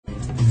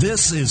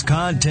This is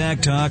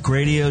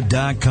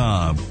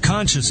ContactTalkRadio.com.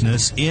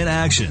 Consciousness in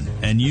action.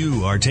 And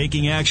you are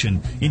taking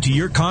action into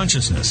your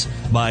consciousness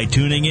by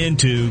tuning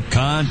into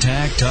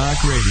Contact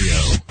Talk Radio.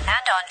 And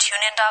on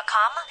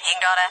TuneIn.com,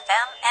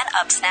 Hing.fm, and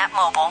UpSnap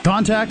Mobile.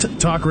 Contact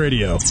Talk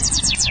Radio.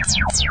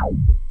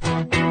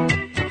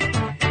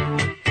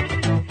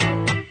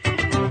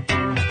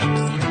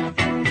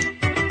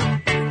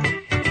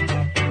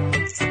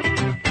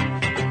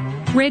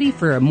 Ready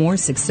for a more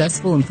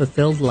successful and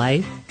fulfilled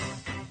life?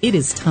 It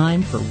is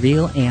time for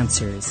Real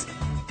Answers,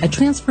 a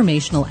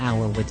transformational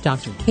hour with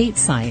Dr. Kate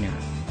Siner,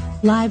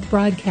 live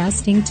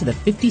broadcasting to the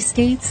 50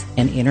 states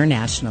and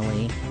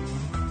internationally.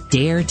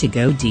 Dare to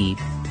go deep.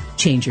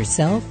 Change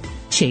yourself,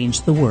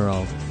 change the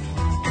world.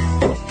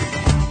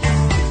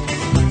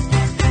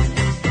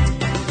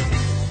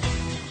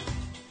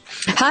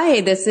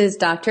 Hi, this is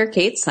Dr.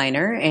 Kate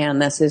Siner, and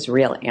this is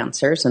Real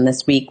Answers. And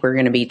this week we're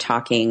going to be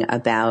talking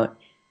about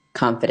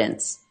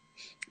confidence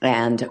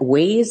and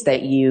ways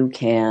that you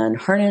can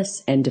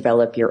harness and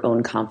develop your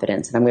own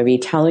confidence. And I'm going to be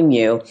telling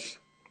you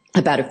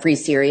about a free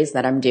series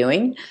that I'm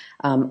doing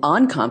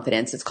on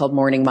confidence. It's called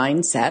Morning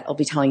Mindset. I'll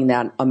be telling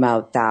you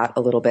about that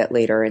a little bit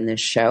later in this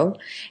show,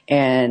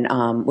 and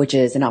which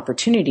is an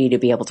opportunity to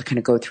be able to kind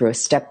of go through a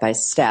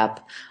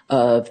step-by-step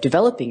of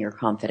developing your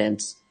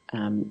confidence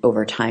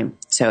over time.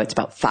 So it's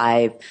about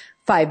five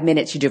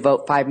minutes. You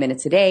devote 5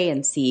 minutes a day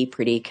and see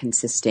pretty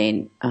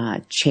consistent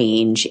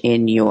change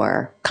in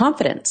your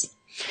confidence.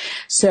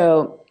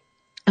 So,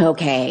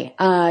 okay,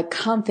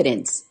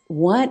 confidence.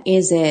 What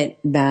is it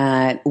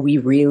that we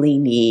really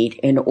need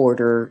in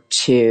order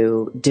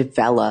to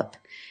develop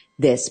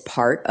this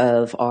part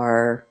of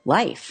our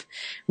life?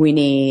 We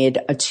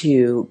need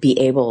to be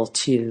able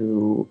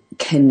to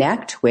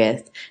connect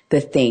with the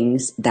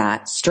things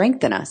that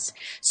strengthen us.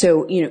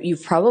 So,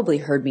 you've probably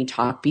heard me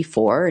talk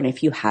before, and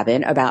if you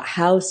haven't, about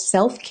how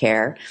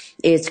self-care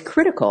is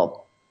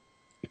critical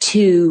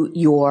to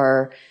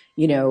your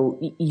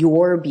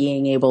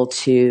being able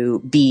to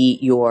be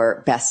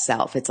your best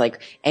self. It's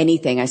like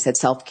anything. I said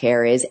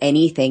self-care is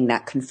anything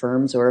that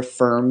confirms or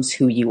affirms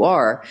who you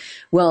are.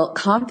 Well,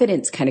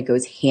 confidence kind of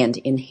goes hand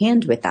in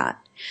hand with that,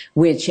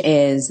 which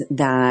is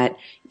that,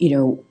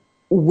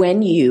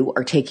 when you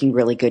are taking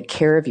really good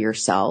care of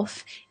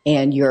yourself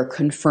and you're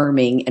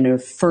confirming and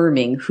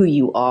affirming who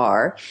you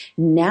are,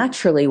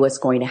 naturally what's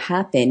going to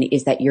happen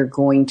is that you're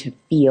going to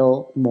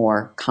feel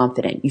more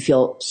confident. You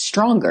feel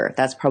stronger.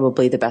 That's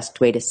probably the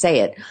best way to say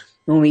it.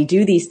 When we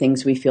do these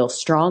things, we feel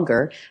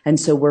stronger, and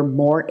so we're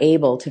more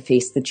able to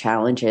face the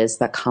challenges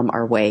that come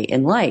our way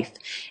in life.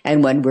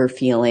 And when we're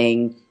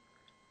feeling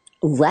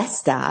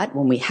less that,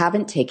 when we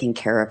haven't taken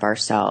care of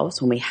ourselves,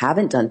 when we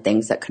haven't done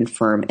things that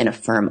confirm and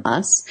affirm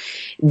us,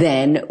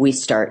 then we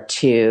start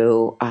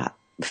to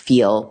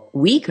feel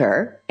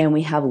weaker and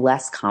we have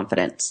less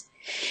confidence.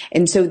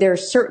 And so there are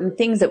certain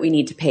things that we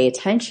need to pay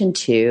attention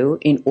to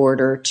in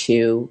order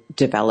to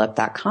develop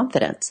that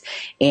confidence.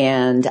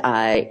 And,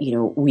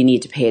 we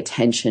need to pay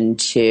attention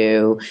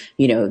to,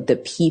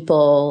 the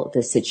people,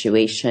 the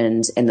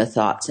situations, and the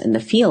thoughts and the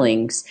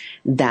feelings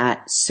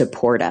that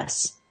support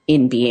us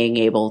in being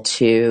able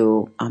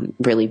to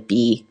really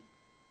be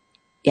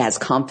as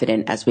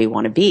confident as we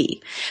want to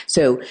be.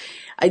 So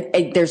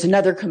there's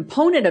another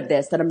component of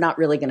this that I'm not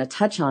really going to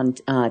touch on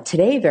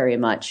today very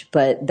much,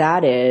 but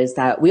that is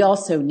that we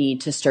also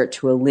need to start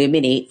to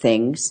eliminate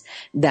things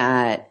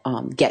that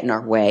get in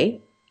our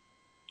way.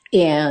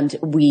 And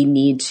we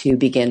need to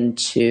begin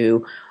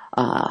to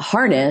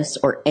harness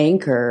or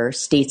anchor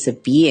states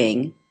of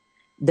being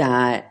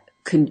that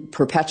can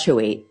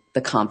perpetuate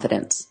the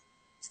confidence.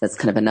 That's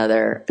kind of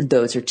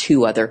those are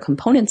two other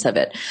components of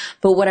it.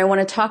 But what I want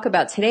to talk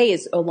about today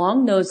is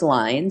along those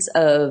lines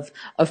of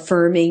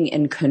affirming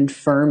and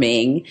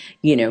confirming,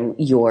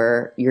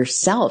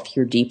 yourself,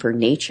 your deeper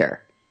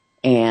nature,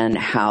 and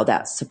how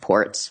that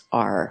supports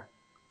our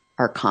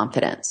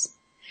confidence.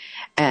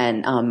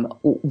 And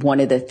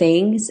one of the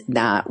things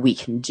that we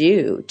can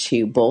do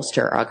to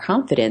bolster our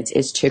confidence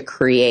is to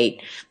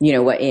create,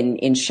 what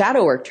in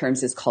shadow work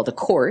terms is called a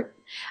court.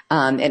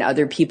 And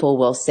other people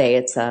will say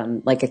it's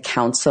like a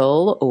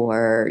council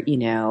or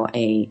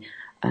a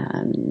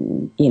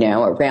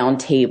round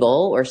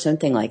table or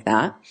something like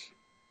that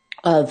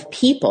of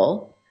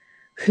people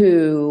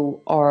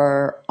who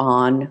are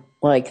on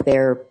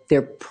they're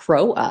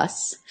pro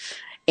us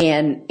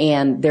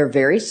and they're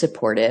very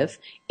supportive,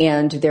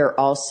 and they're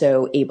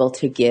also able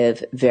to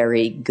give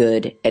very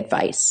good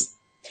advice.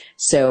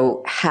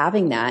 So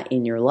having that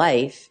in your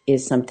life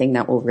is something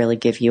that will really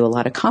give you a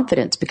lot of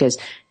confidence, because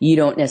you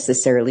don't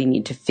necessarily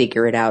need to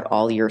figure it out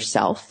all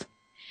yourself.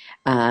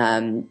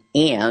 You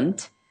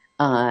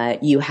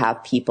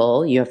have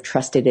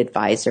trusted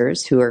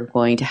advisors who are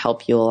going to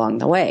help you along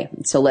the way.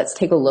 So let's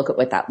take a look at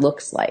what that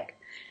looks like,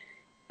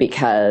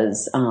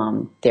 because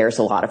there's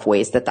a lot of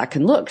ways that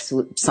can look.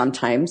 So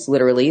sometimes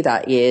literally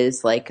that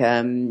is like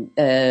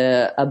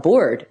a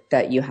board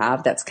that you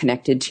have that's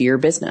connected to your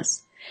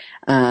business.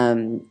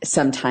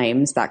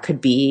 Sometimes that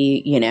could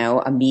be,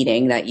 a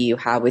meeting that you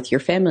have with your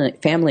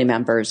family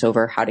members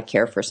over how to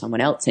care for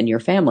someone else in your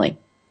family.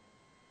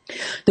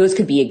 Those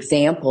could be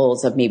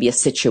examples of maybe a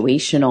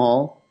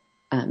situational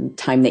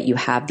time that you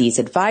have these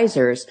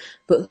advisors,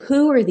 but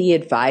who are the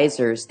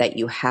advisors that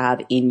you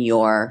have in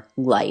your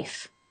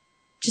life?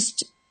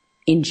 Just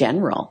in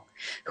general,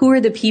 who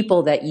are the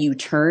people that you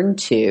turn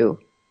to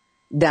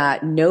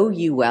that know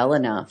you well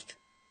enough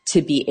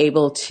to be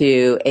able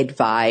to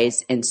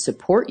advise and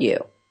support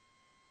you,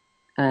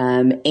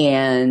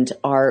 and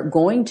are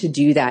going to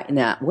do that in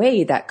that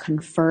way that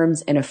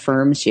confirms and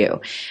affirms you.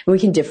 And we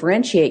can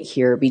differentiate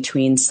here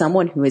between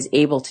someone who is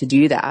able to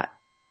do that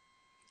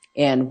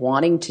and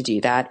wanting to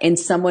do that, and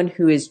someone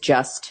who is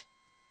just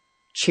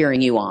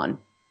cheering you on.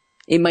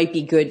 It might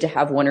be good to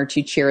have one or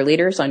two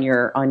cheerleaders on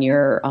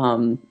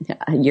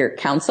your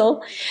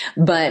council,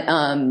 but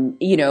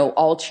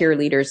all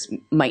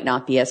cheerleaders might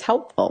not be as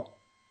helpful.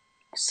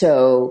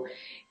 So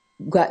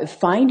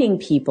finding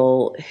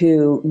people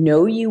who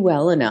know you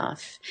well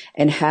enough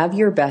and have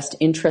your best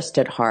interest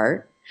at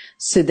heart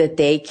so that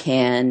they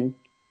can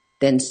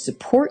then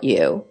support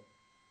you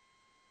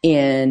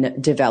in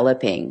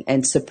developing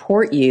and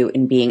support you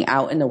in being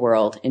out in the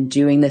world and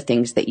doing the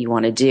things that you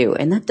want to do.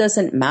 And that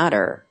doesn't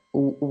matter,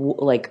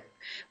 like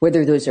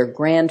whether those are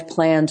grand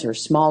plans or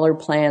smaller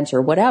plans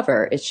or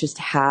whatever. It's just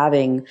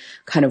having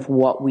kind of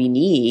what we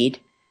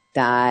need,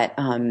 that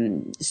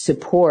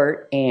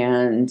support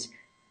and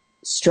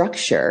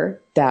structure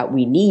that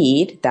we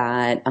need,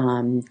 that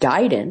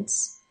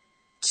guidance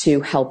to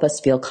help us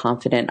feel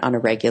confident on a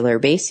regular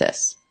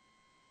basis.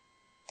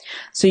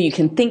 So you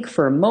can think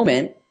for a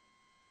moment,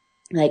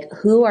 like,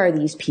 who are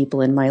these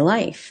people in my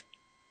life?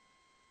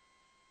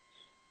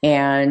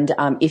 And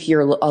if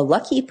you're a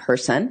lucky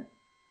person,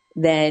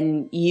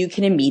 then you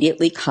can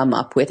immediately come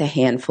up with a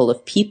handful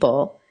of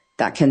people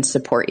that can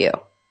support you.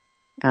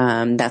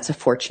 That's a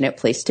fortunate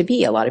place to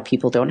be. A lot of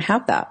people don't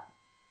have that.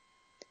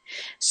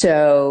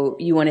 So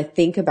you want to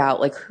think about,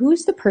 like,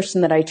 who's the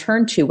person that I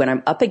turn to when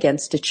I'm up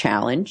against a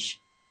challenge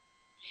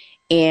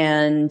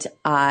and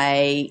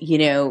I,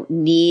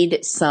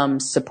 need some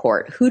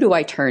support? Who do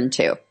I turn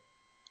to?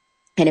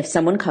 And if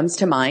someone comes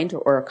to mind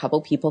or a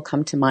couple people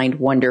come to mind,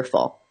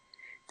 wonderful.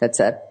 That's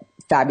a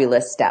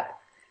fabulous step.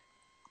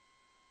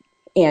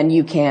 And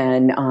you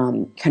can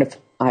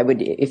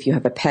if you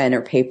have a pen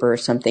or paper or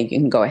something, you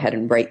can go ahead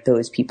and write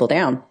those people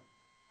down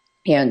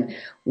and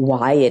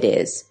why it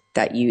is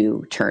that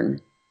you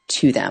turn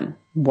to them,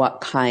 what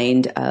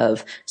kind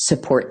of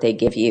support they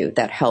give you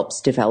that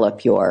helps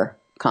develop your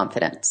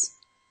confidence.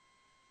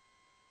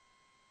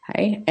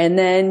 Okay. And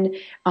then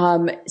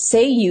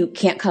say you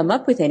can't come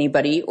up with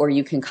anybody, or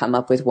you can come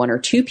up with one or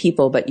two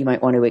people, but you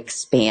might want to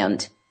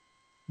expand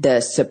the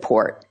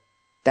support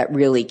that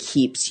really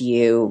keeps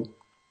you,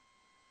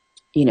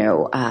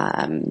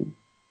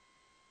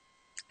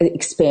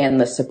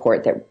 expand the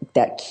support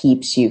that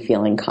keeps you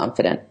feeling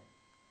confident.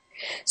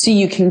 So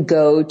you can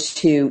go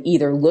to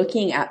either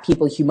looking at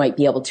people you might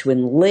be able to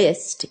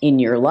enlist in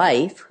your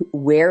life.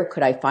 Where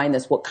could I find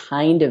this? What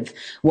kind of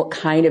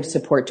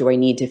support do I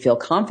need to feel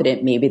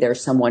confident? Maybe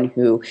there's someone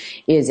who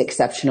is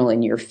exceptional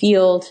in your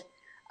field.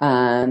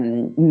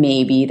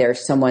 Maybe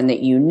there's someone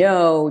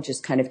that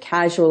just kind of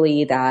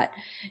casually that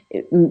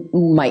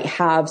might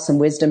have some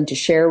wisdom to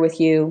share with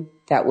you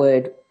that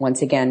would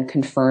once again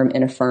confirm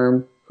and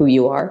affirm who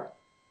you are.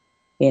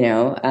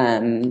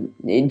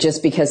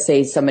 Just because,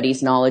 say,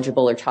 somebody's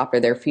knowledgeable or top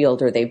of their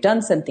field or they've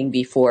done something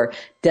before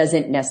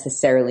doesn't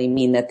necessarily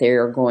mean that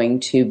they're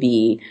going to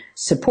be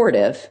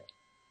supportive.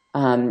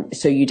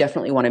 So you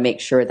definitely want to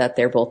make sure that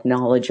they're both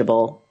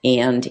knowledgeable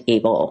and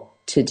able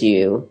to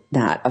do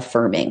that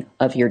affirming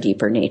of your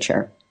deeper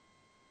nature.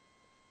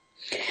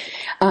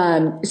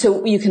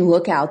 So you can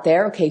look out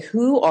there. Okay,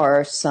 who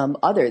are some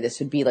other,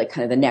 this would be like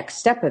kind of the next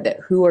step of it.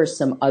 Who are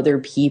some other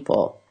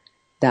people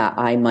that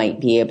I might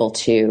be able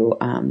to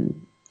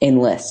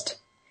enlist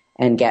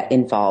and get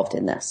involved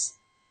in this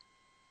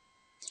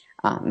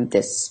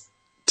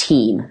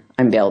team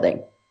I'm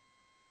building?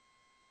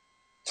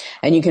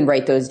 And you can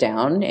write those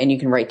down, and you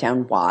can write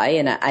down why.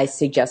 And I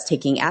suggest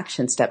taking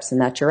action steps in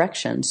that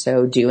direction.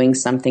 So doing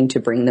something to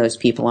bring those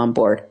people on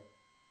board.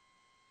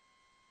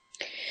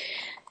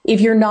 If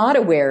you're not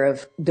aware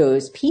of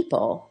those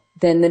people,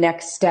 then the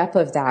next step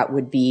of that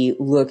would be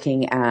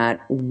looking at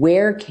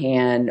where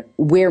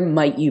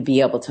might you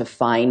be able to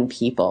find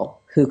people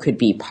who could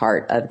be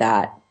part of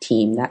that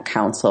team, that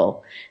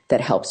council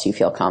that helps you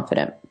feel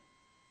confident.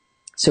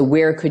 So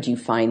where could you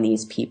find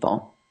these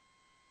people?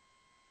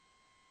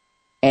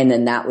 And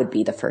then that would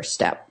be the first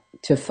step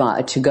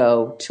to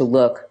go to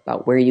look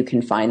about where you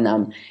can find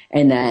them,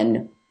 and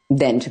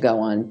then to go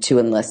on to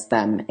enlist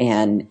them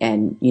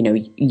and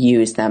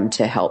use them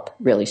to help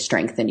really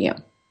strengthen you.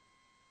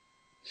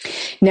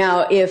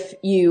 Now, if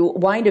you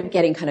wind up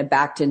getting kind of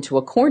backed into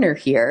a corner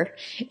here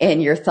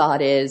and your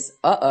thought is,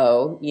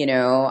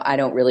 I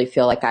don't really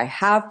feel like I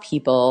have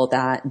people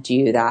that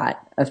do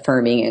that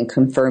affirming and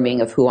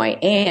confirming of who I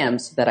am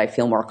so that I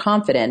feel more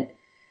confident,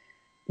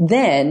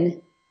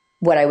 then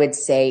what I would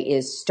say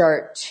is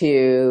start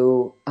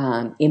to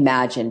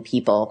imagine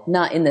people,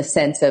 not in the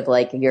sense of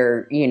like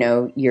your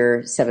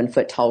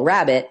 7-foot tall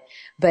rabbit,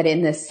 but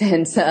in the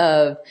sense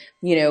of,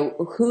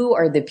 who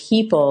are the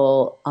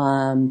people,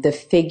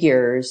 the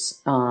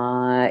figures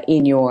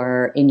in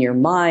your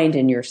mind,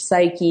 in your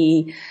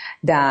psyche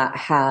that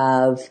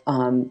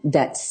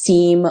that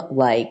seem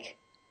like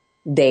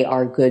they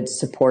are good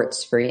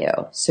supports for you.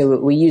 So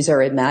we use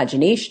our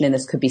imagination, and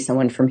this could be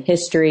someone from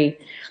history.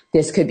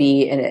 This could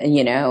be,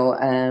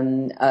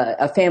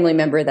 a family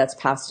member that's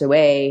passed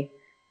away.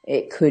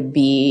 It could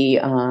be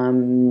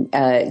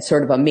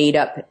sort of a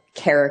made-up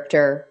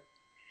character.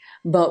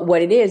 But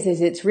what it is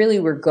it's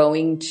really we're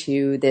going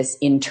to this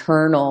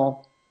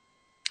internal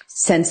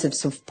sense of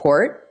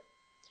support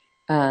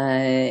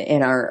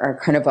and our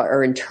kind of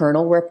our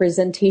internal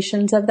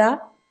representations of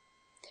that.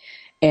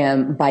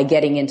 And by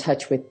getting in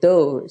touch with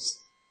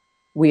those,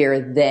 we are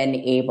then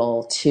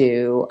able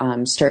to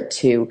start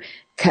to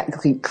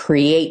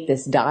create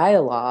this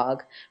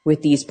dialogue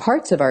with these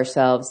parts of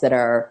ourselves that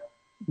are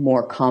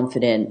more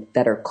confident,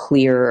 that are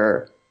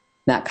clearer,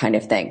 that kind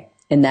of thing.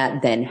 And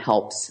that then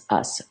helps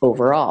us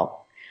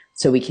overall.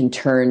 So we can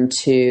turn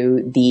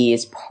to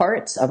these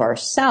parts of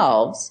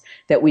ourselves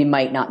that we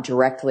might not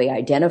directly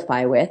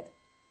identify with,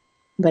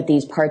 but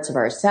these parts of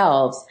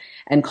ourselves,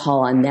 and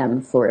call on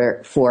them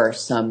for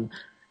some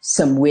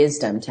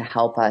wisdom to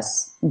help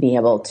us be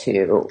able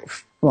to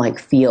like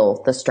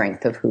feel the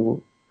strength of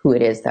who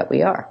it is that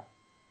we are.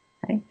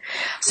 Okay?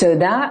 So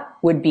that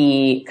would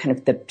be kind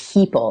of the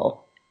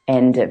people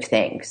end of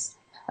things,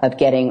 of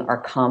getting our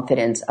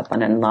confidence up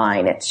and in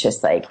line. It's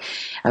just like,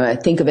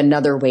 think of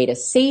another way to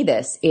say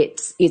this.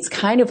 It's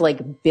kind of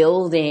like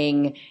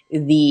building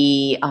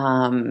the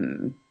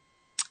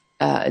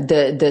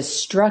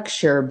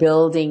structure,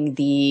 building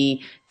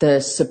the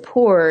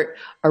support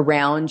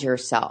around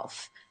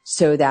yourself,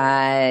 so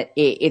that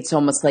it's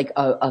almost like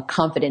a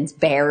confidence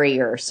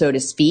barrier, so to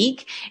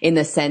speak, in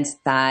the sense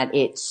that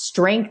it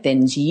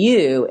strengthens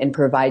you and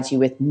provides you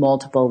with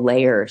multiple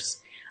layers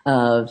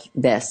of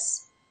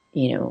this,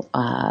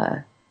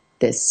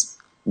 this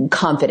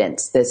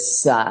confidence,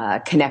 this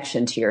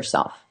connection to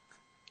yourself.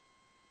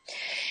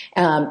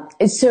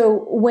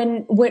 So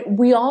when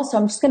we also,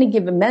 I'm just going to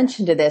give a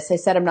mention to this. I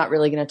said I'm not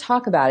really going to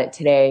talk about it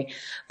today,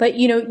 but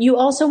you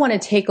also want to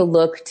take a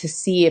look to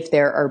see if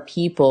there are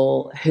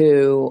people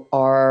who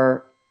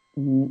are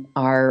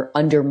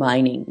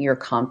undermining your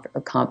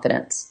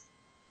confidence.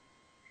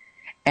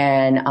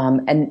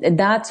 And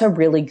that's a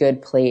really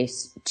good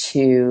place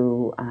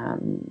to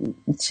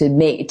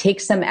take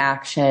some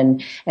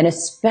action. And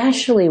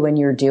especially when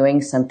you're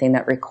doing something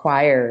that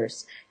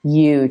requires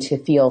you to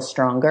feel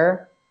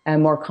stronger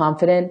and more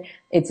confident,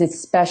 it's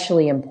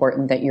especially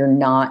important that you're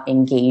not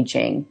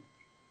engaging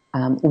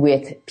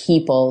with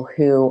people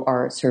who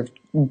are sort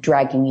of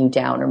dragging you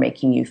down or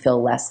making you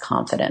feel less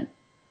confident.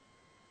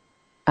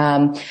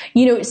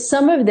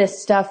 Some of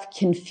this stuff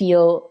can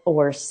feel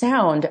or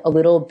sound a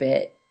little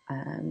bit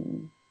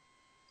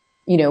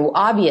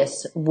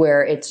obvious,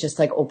 where it's just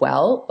like, oh,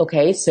 well,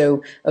 okay,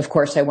 so of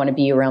course I want to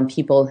be around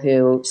people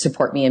who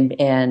support me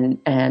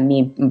and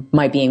me,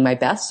 my being my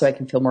best, so I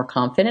can feel more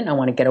confident. I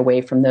want to get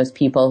away from those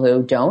people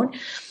who don't.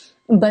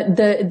 But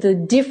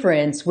the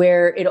difference,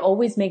 where it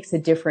always makes a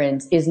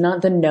difference, is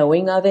not the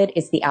knowing of it,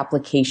 it's the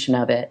application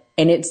of it.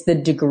 And it's the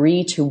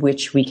degree to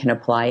which we can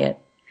apply it.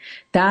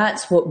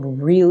 That's what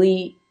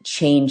really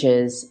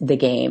changes the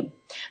game.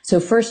 So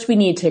first we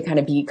need to kind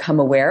of become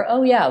aware,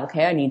 oh yeah,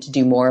 okay, I need to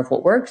do more of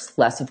what works,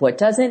 less of what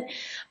doesn't.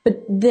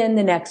 But then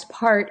the next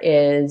part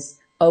is,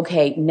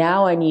 okay,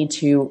 now I need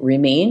to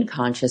remain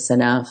conscious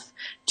enough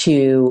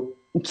to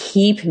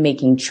keep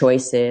making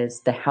choices,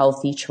 the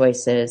healthy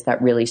choices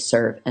that really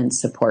serve and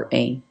support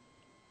me.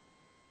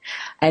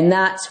 And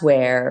that's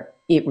where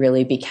it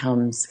really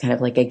becomes kind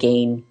of like a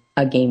game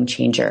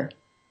changer.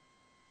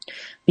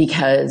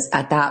 Because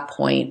at that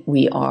point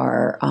we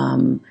are,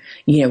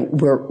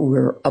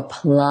 we're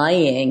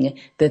applying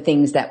the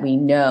things that we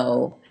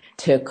know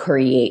to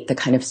create the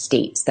kind of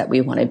states that we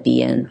want to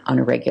be in on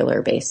a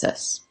regular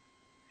basis.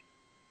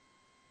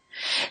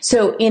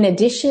 So in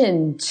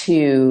addition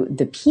to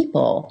the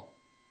people,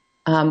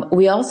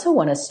 we also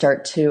want to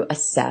start to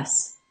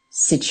assess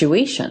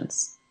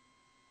situations,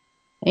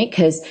 right?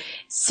 Because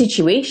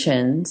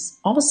situations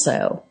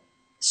also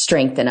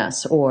strengthen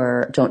us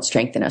or don't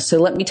strengthen us. So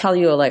let me tell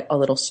you a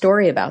little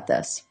story about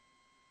this.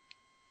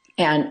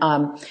 And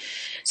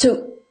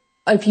so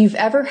if you've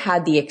ever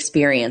had the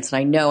experience, and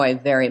I know I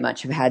very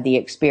much have had the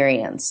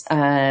experience,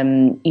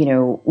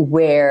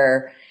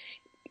 where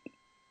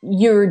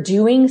you're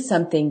doing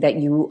something that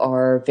you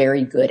are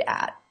very good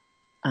at.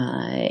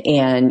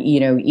 And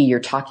you're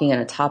talking on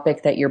a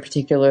topic that you're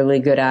particularly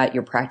good at,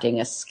 you're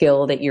practicing a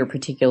skill that you're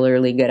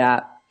particularly good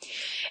at.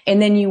 And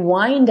then you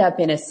wind up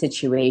in a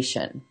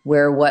situation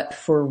where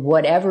for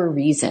whatever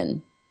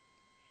reason,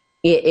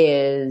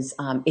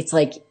 it's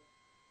like,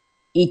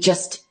 it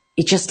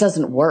just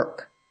doesn't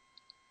work.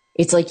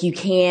 It's like you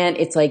can't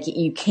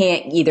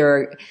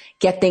either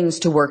get things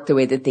to work the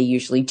way that they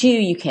usually do.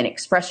 You can't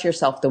express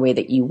yourself the way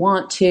that you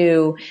want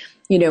to.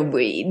 You know,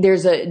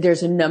 there's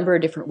a number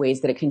of different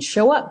ways that it can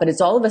show up, but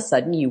it's all of a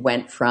sudden you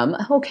went from,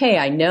 okay,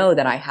 I know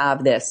that I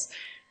have this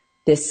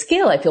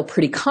skill. I feel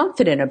pretty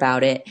confident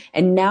about it.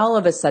 And now all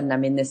of a sudden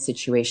I'm in this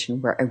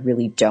situation where I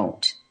really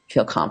don't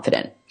feel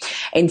confident.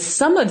 And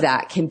some of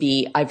that can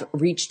be, I've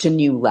reached a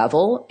new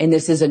level, and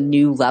this is a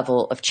new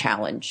level of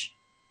challenge.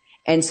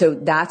 And so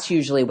that's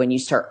usually when you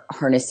start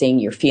harnessing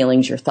your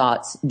feelings, your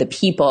thoughts, the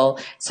people,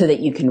 so that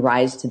you can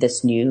rise to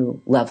this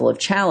new level of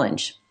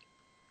challenge.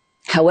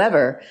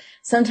 However,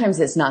 sometimes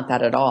it's not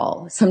that at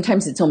all.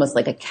 Sometimes it's almost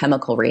like a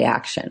chemical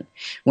reaction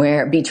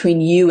where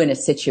between you and a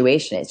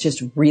situation, it's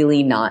just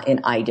really not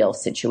an ideal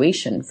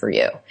situation for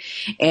you.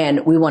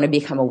 And we want to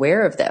become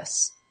aware of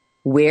this,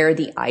 where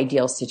the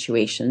ideal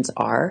situations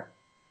are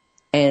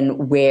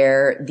and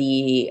where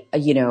the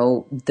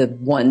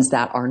ones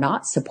that are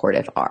not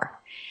supportive are.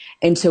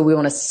 And so we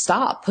want to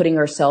stop putting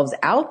ourselves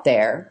out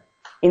there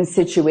in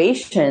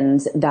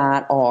situations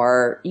that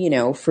are,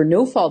 for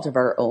no fault of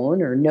our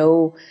own or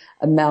no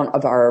amount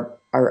of our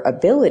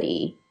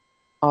ability,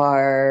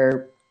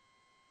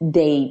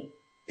 they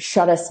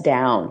shut us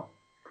down.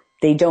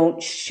 They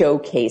don't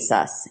showcase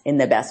us in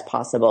the best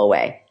possible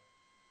way.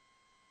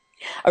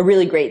 A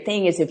really great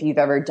thing is if you've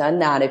ever done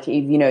that, if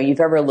you've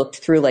ever looked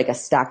through like a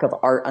stack of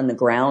art on the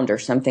ground or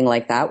something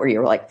like that, where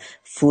you're like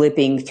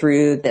flipping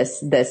through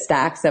the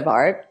stacks of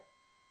art,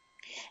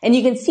 and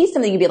you can see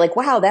something, you'd be like,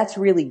 wow, that's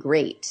really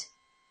great,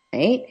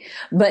 right?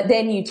 But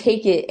then you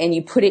take it and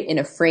you put it in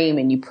a frame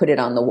and you put it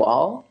on the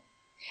wall,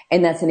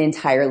 and that's an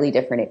entirely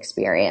different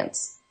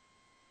experience,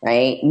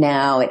 right?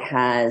 Now it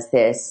has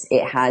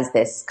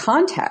this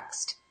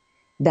context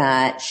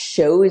that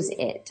shows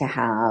it to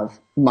have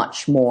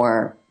much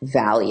more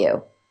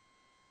value,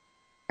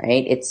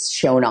 right? It's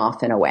shown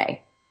off in a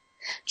way.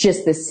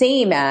 Just the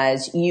same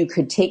as you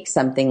could take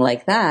something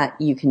like that,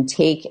 you can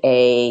take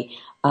a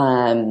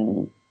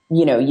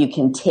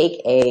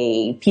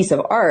piece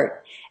of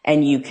art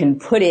and you can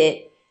put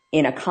it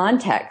in a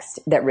context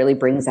that really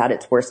brings out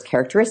its worst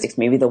characteristics.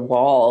 Maybe the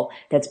wall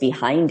that's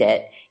behind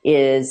it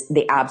is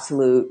the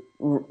absolute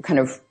kind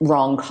of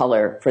wrong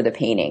color for the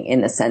painting, in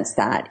the sense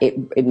that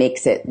it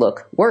makes it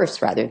look worse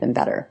rather than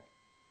better.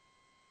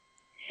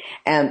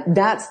 And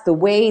that's the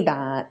way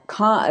that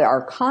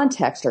our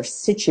context, our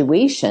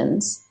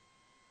situations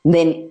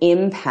then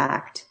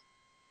impact,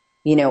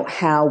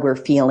 how we're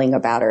feeling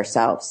about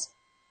ourselves.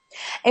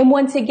 And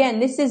once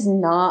again, this is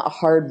not a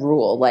hard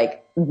rule,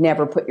 like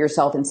never put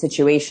yourself in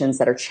situations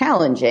that are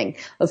challenging.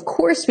 Of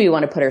course, we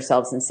want to put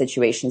ourselves in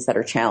situations that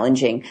are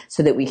challenging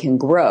so that we can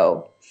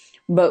grow.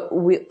 But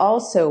we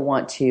also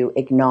want to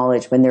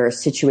acknowledge when there are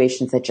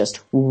situations that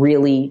just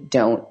really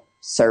don't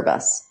serve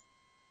us.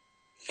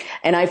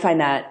 And I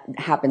find that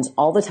happens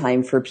all the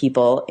time for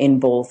people in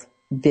both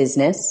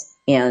business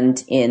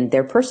and in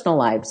their personal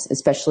lives,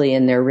 especially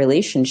in their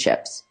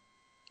relationships,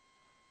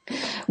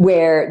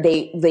 where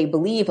they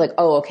believe like,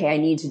 oh, okay, I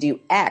need to do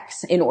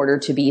X in order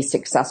to be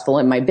successful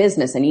in my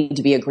business. I need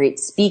to be a great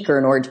speaker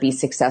in order to be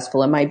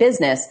successful in my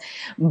business.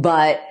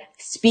 But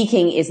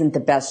speaking isn't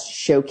the best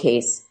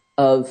showcase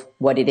of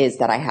what it is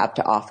that I have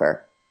to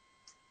offer.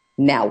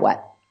 Now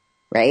what?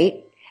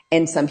 Right?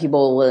 And some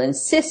people will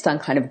insist on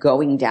kind of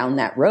going down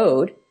that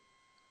road,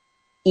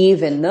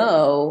 even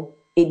though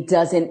it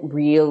doesn't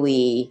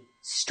really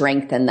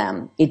strengthen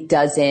them. It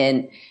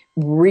doesn't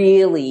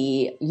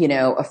really,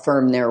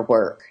 affirm their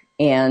work.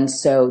 And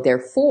so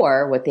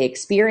therefore, what they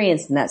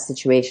experience in that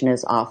situation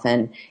is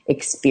often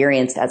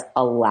experienced as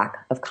a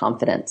lack of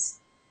confidence.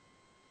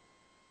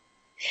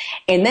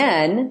 And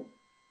then,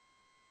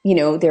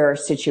 there are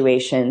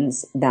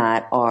situations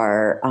that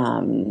are,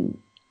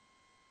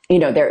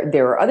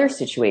 there are other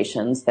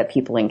situations that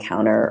people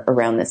encounter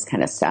around this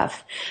kind of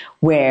stuff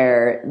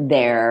where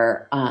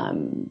they're,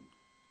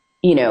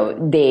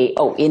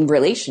 in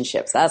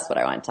relationships, that's what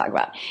I want to talk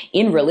about.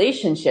 In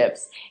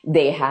relationships,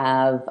 they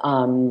have,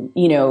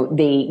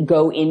 they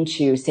go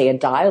into, say, a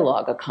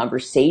dialogue, a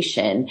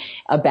conversation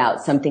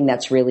about something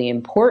that's really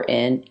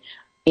important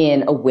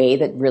in a way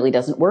that really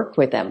doesn't work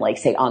with them, like,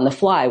 say, on the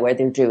fly, where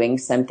they're doing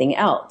something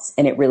else,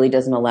 and it really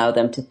doesn't allow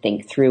them to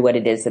think through what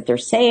it is that they're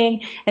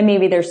saying, and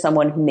maybe there's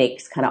someone who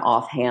makes kind of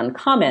offhand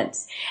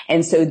comments,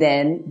 and so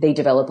then they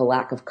develop a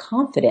lack of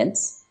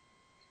confidence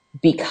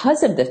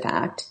because of the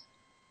fact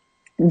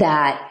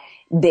that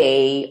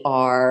they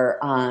are,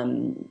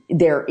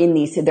 they're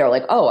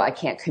like, oh, I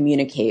can't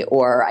communicate,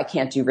 or I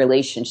can't do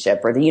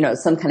relationship, or,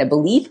 some kind of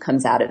belief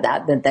comes out of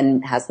that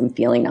then has them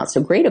feeling not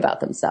so great about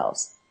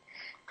themselves,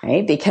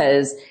 right?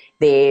 Because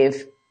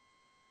they've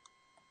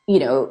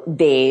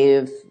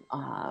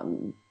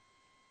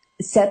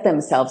set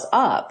themselves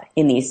up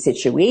in these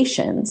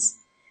situations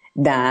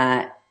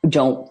that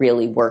don't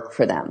really work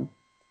for them.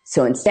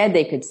 So instead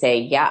they could say,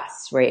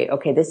 yes, right,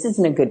 okay, this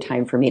isn't a good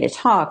time for me to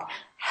talk.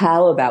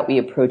 How about we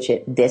approach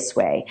it this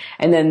way?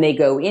 And then they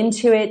go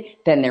into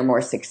it, then they're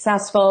more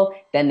successful,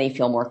 then they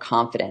feel more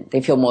confident.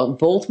 They feel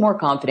both more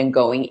confident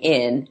going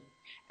in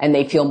and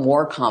they feel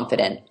more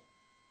confident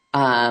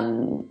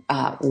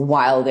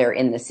while they're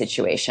in the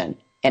situation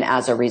and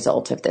as a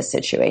result of this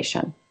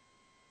situation.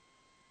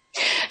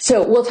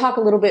 So we'll talk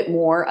a little bit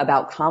more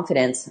about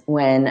confidence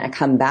when I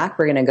come back.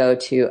 We're going to go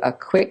to a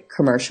quick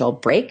commercial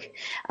break,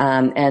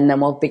 and then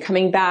we'll be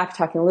coming back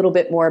talking a little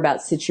bit more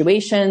about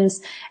situations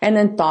and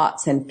then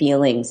thoughts and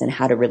feelings and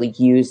how to really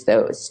use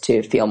those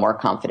to feel more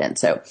confident.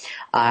 So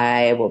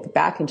I will be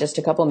back in just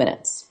a couple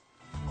minutes.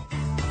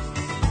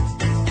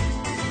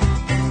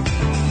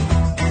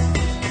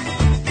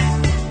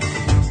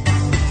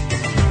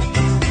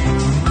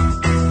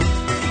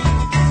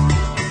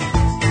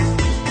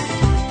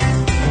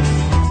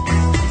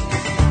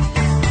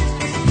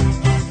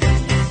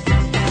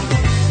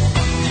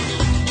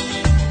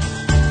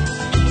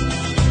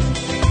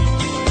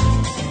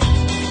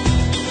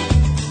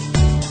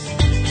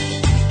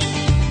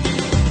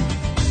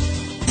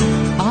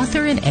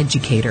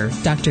 Educator,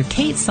 Dr.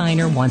 Kate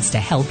Siner wants to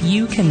help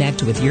you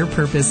connect with your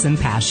purpose and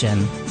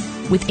passion.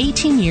 With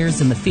 18 years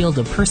in the field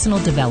of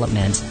personal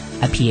development,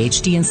 a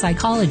PhD in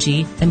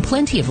psychology, and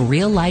plenty of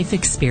real-life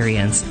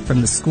experience from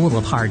the School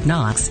of Hard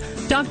Knocks,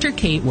 Dr.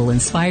 Kate will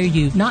inspire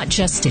you not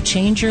just to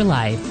change your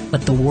life,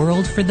 but the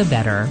world for the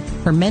better.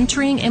 Her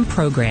mentoring and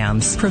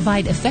programs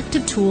provide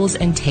effective tools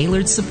and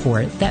tailored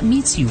support that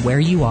meets you where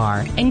you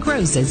are and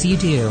grows as you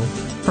do.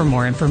 For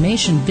more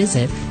information,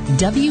 visit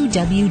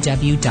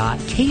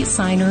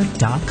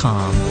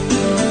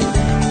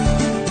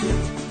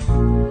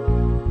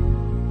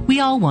www.katesiner.com. We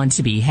all want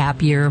to be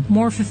happier,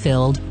 more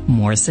fulfilled,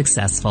 more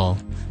successful.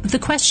 But the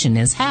question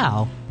is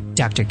how?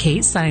 Dr.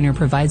 Kate Siner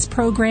provides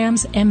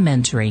programs and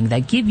mentoring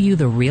that give you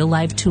the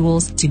real-life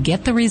tools to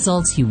get the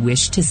results you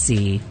wish to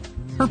see.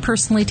 Her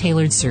personally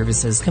tailored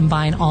services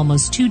combine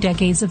almost 2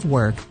 decades of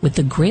work with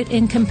the grit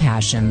and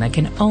compassion that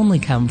can only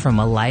come from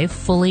a life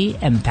fully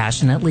and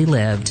passionately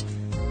lived.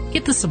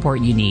 Get the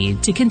support you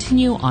need to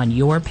continue on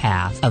your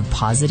path of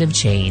positive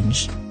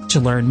change. To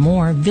learn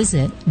more,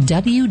 visit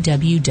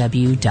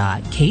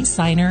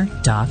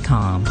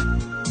www.katesiner.com.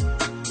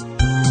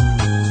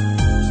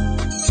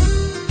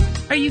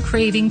 Are you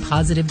craving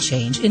positive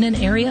change in an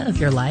area of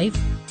your life?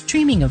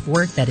 Dreaming of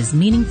work that is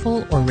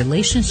meaningful or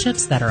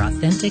relationships that are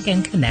authentic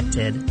and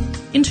connected?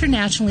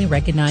 Internationally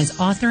recognized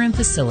author and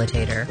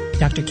facilitator,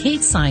 Dr. Kate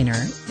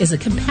Siner is a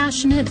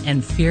compassionate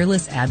and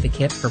fearless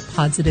advocate for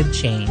positive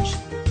change.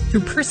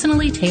 Through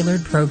personally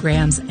tailored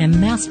programs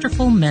and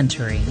masterful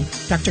mentoring,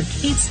 Dr.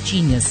 Kate's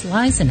genius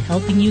lies in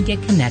helping you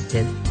get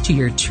connected to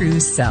your true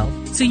self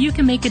so you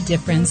can make a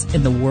difference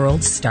in the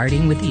world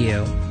starting with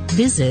you.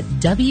 Visit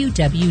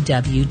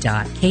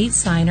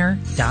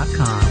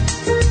www.katesiner.com.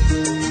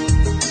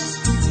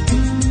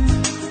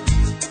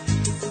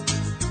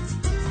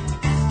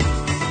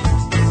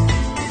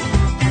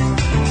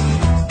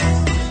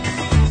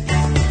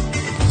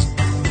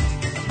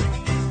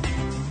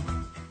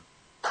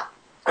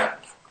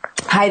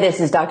 Hi, this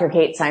is Dr.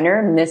 Kate Siner,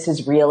 and this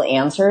is Real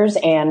Answers,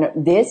 and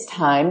this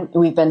time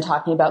we've been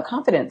talking about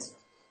confidence.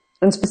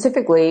 And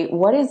specifically,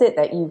 what is it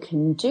that you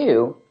can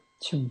do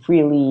to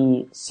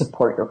really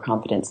support your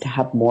confidence, to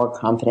have more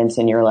confidence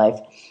in your life?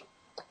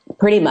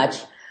 Pretty much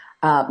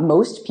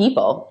most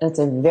people, it's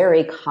a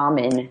very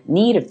common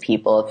need of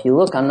people. If you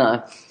look on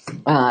the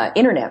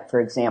internet, for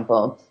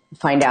example,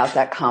 find out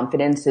that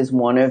confidence is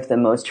one of the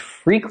most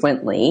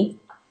frequently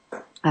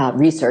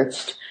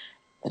researched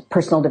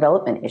personal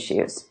development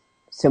issues.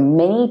 So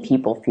many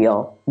people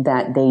feel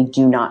that they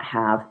do not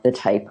have the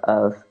type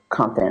of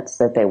confidence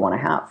that they want to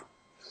have.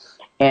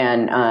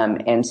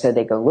 And so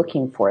they go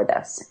looking for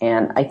this.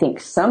 And I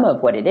think some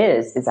of what it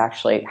is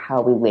actually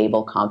how we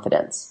label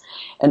confidence.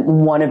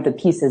 And one of the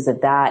pieces of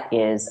that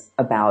is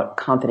about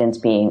confidence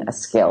being a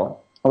skill.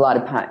 A lot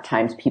of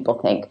times people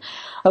think,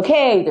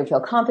 okay, either feel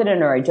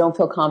confident or I don't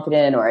feel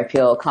confident, or I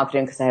feel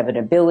confident because I have an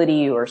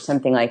ability or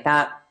something like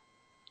that.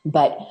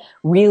 But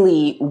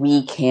really,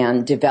 we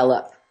can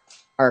develop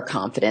our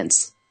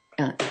confidence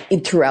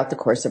throughout the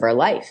course of our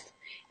life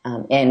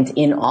and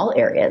in all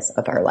areas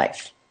of our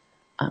life,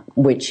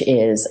 which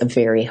is a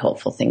very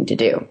helpful thing to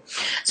do.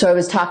 So I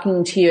was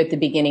talking to you at the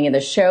beginning of the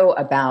show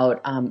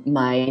about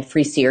my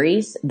free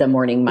series, the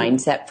Morning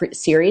Mindset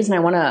series, and I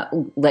want to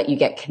let you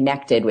get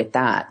connected with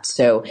that.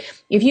 So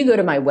if you go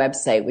to my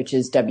website, which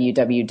is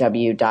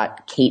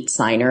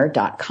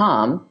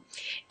www.katesiner.com,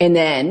 and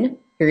then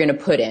you're going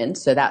to put in,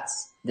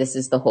 this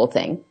is the whole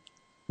thing,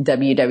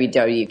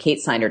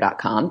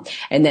 www.katesiner.com,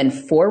 and then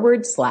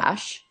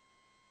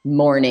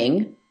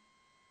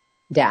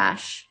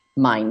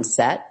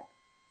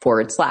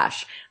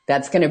 /morning-mindset/.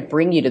 That's going to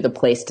bring you to the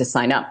place to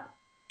sign up.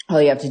 All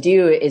you have to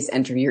do is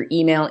enter your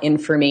email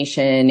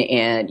information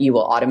and you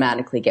will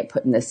automatically get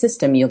put in the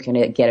system. You're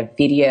going to get a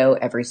video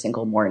every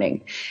single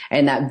morning.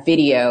 And that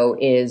video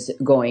is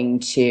going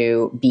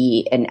to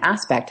be an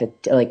aspect of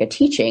like a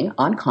teaching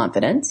on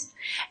confidence.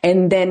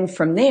 And then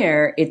from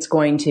there, it's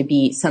going to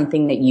be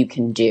something that you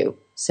can do.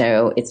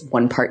 So it's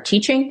one part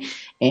teaching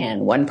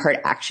and one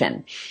part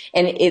action.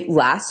 And it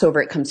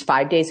comes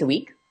 5 days a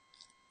week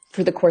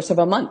for the course of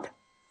a month.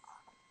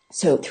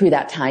 So through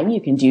that time,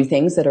 you can do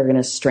things that are going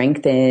to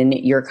strengthen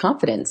your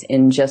confidence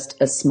in just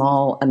a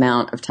small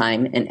amount of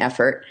time and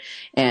effort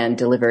and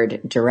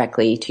delivered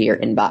directly to your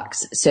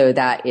inbox. So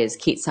that is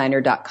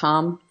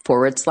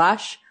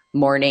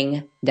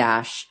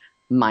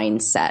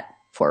katesiner.com/morning-mindset/.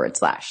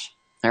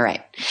 All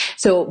right.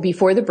 So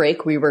before the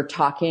break, we were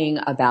talking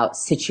about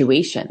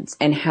situations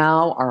and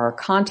how our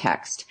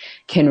context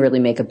can really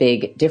make a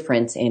big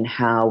difference in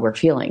how we're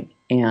feeling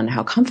and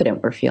how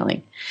confident we're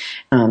feeling.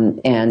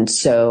 And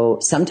so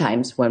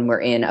sometimes when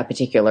we're in a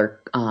particular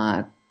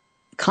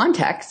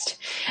context,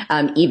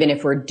 even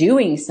if we're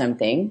doing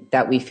something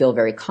that we feel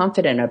very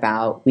confident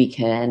about, we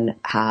can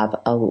have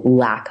a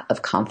lack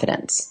of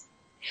confidence.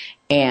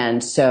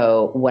 And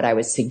so what I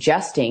was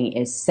suggesting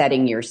is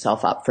setting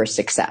yourself up for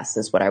success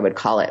is what I would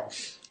call it.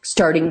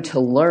 Starting to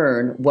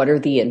learn what are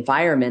the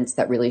environments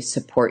that really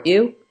support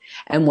you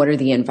and what are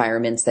the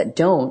environments that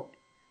don't,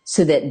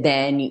 so that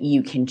then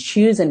you can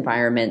choose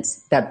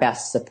environments that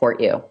best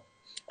support you.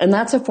 And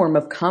that's a form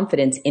of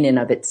confidence in and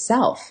of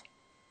itself,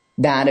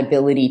 that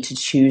ability to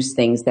choose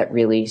things that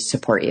really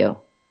support you,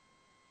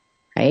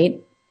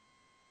 right?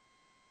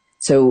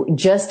 So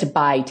just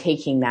by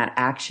taking that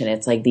action,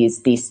 it's like these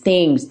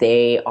things,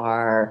 they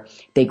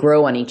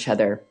grow on each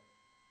other.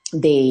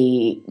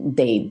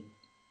 They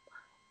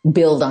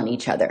build on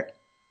each other.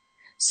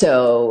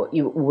 So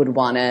you would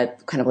want to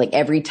kind of like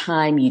every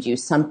time you do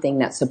something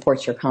that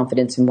supports your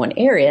confidence in one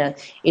area,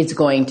 it's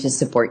going to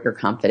support your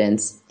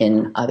confidence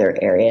in other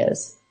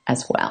areas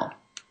as well.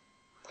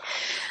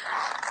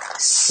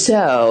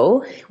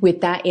 So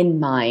with that in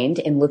mind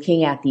and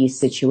looking at these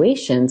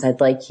situations, I'd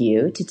like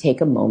you to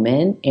take a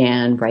moment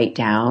and write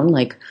down,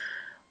 like,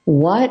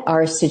 what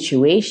are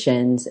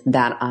situations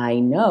that I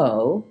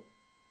know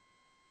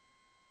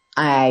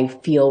I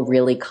feel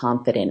really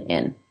confident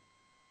in?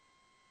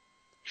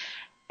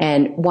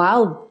 And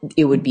while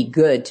it would be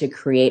good to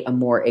create a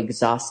more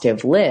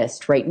exhaustive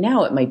list, right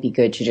now it might be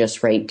good to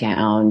just write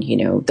down,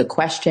 the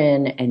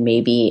question and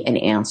maybe an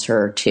answer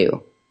or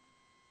two.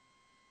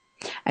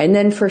 And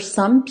then for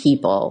some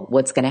people,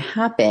 what's going to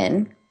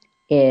happen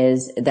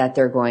is that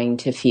they're going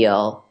to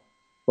feel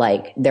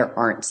like there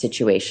aren't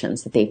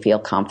situations that they feel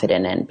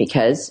confident in,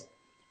 because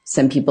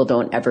some people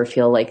don't ever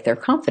feel like they're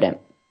confident.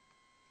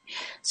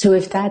 So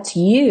if that's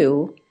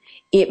you,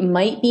 it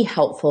might be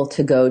helpful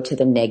to go to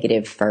the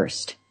negative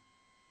first.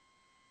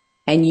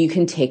 And you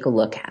can take a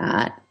look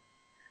at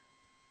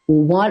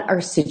what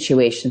are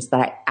situations that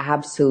I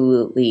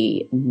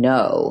absolutely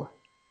know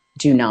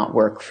do not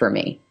work for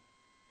me.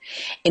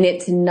 And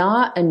it's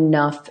not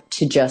enough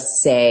to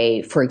just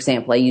say, for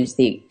example, I use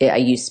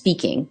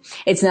speaking.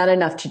 It's not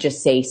enough to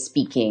just say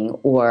speaking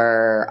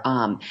or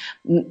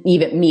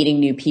even meeting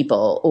new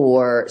people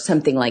or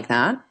something like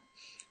that.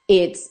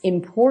 It's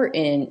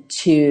important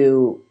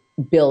to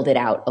build it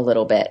out a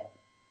little bit.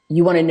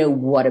 You want to know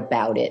what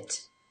about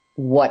it.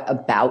 What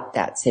about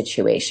that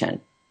situation?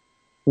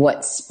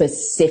 What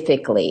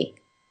specifically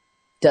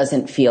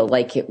doesn't feel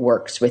like it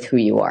works with who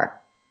you are?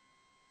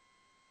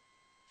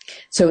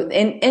 So,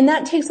 and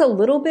that takes a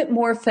little bit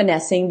more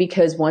finessing,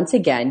 because once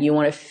again, you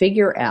want to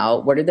figure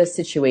out what are the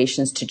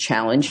situations to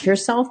challenge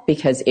yourself,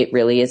 because it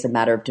really is a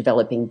matter of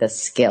developing the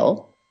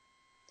skill.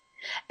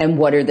 And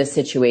what are the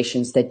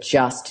situations that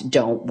just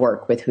don't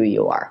work with who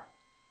you are?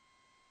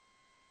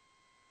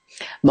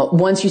 But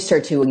once you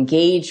start to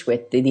engage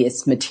with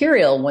this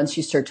material, once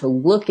you start to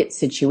look at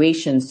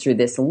situations through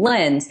this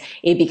lens,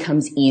 it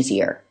becomes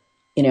easier.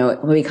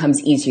 It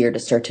becomes easier to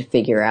start to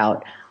figure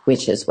out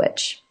which is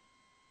which.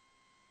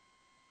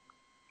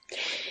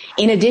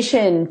 In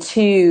addition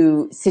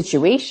to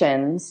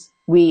situations,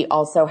 we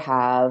also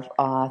have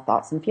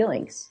thoughts and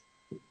feelings.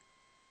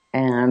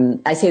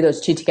 And I say those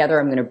two together.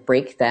 I'm going to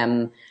break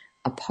them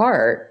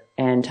apart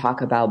and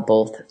talk about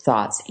both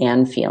thoughts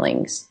and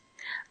feelings.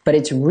 But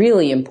it's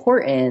really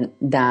important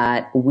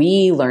that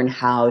we learn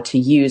how to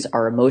use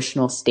our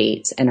emotional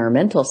states and our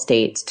mental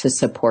states to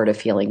support a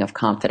feeling of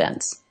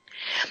confidence.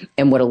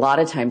 And what a lot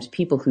of times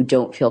people who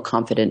don't feel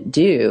confident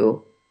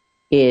do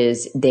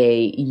is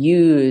they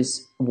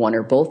use one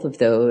or both of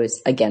those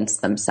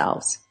against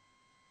themselves.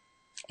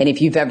 And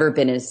if you've ever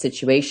been in a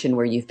situation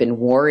where you've been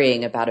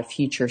worrying about a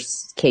future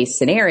case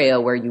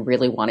scenario where you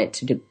really want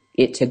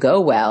it to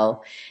go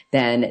well,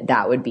 then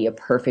that would be a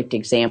perfect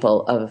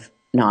example of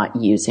not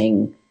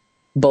using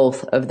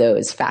both of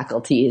those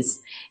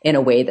faculties in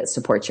a way that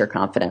supports your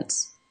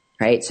confidence,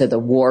 right? So the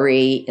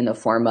worry in the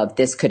form of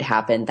this could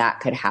happen, that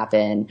could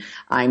happen,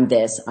 I'm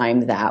this,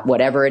 I'm that,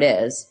 whatever it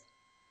is,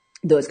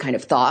 those kind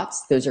of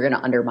thoughts, those are going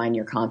to undermine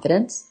your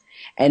confidence.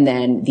 And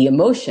then the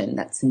emotion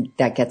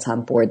that gets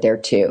on board there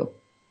too.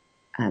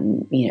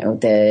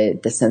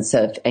 The sense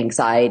of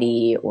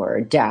anxiety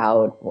or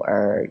doubt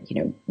or,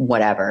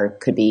 whatever,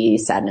 could be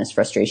sadness,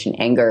 frustration,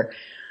 anger,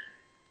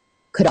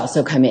 could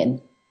also come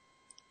in.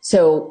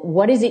 So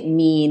what does it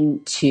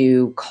mean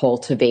to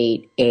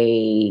cultivate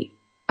a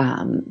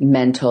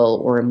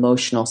mental or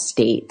emotional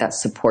state that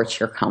supports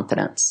your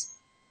confidence?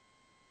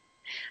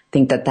 I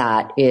think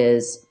that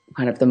is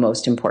kind of the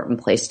most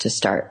important place to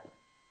start.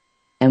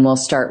 And we'll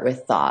start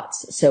with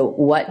thoughts. So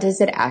what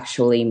does it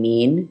actually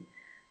mean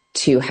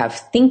to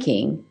have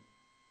thinking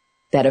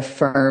that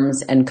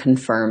affirms and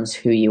confirms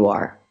who you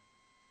are?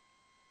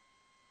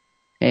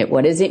 Okay,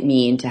 what does it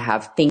mean to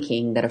have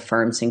thinking that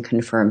affirms and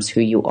confirms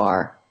who you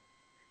are,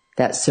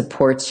 that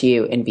supports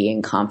you in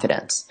being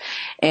confident?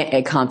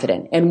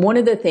 And one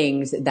of the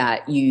things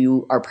that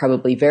you are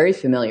probably very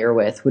familiar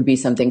with would be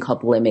something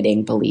called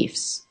limiting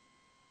beliefs.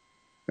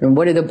 And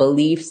what are the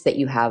beliefs that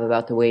you have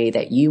about the way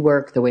that you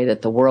work, the way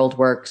that the world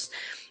works,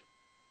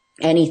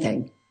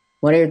 anything?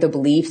 What are the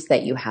beliefs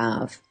that you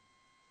have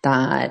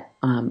that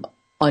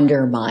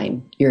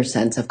undermine your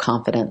sense of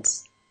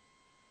confidence?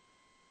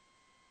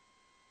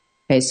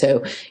 Okay, so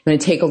you're going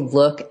to take a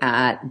look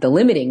at the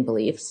limiting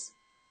beliefs.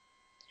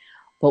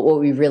 But what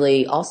we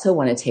really also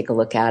want to take a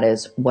look at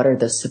is what are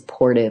the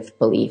supportive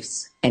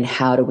beliefs and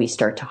how do we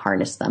start to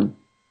harness them?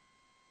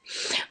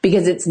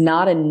 Because it's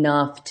not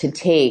enough to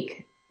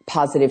take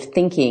positive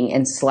thinking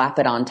and slap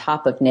it on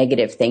top of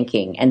negative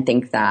thinking and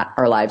think that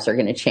our lives are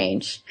going to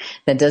change.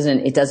 It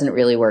doesn't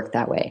really work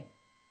that way.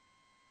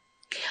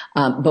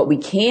 But we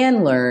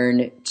can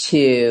learn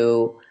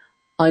to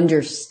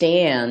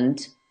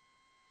understand,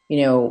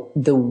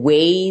 the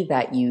way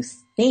that you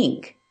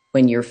think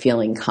when you're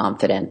feeling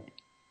confident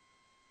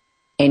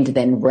and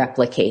then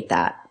replicate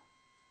that.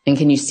 And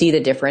can you see the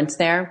difference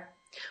there?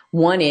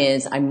 One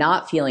is I'm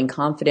not feeling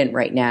confident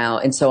right now.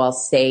 And so I'll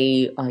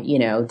say,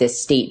 this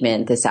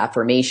statement, this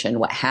affirmation,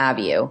 what have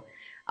you.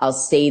 I'll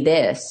say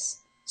this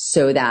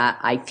so that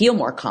I feel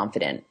more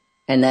confident.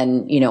 And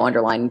then,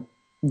 underline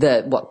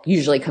what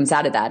usually comes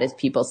out of that is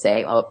people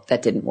say, oh,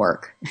 that didn't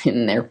work.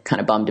 And they're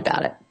kind of bummed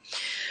about it.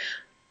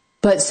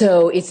 But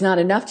so it's not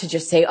enough to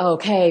just say, oh,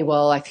 okay,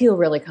 well, I feel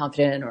really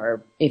confident,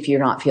 or if you're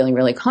not feeling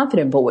really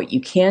confident, but what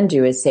you can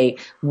do is say,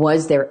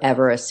 was there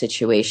ever a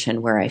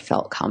situation where I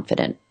felt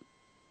confident?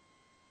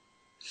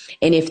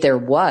 And if there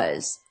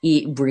was,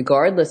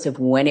 regardless of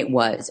when it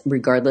was,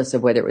 regardless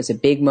of whether it was a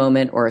big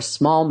moment or a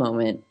small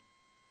moment,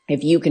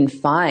 if you can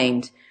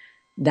find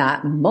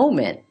that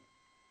moment,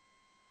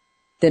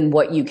 then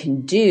what you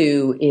can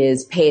do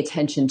is pay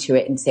attention to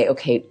it and say,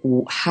 okay,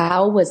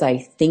 how was I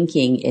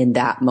thinking in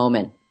that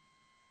moment?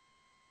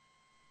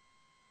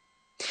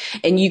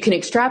 And you can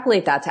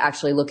extrapolate that to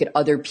actually look at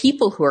other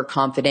people who are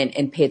confident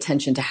and pay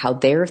attention to how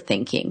they're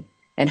thinking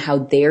and how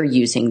they're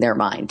using their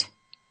mind.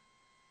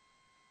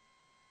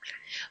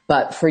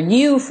 But for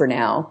you, for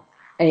now,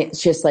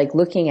 it's just like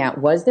looking at,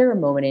 was there a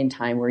moment in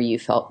time where you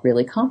felt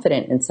really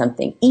confident in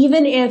something?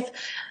 Even if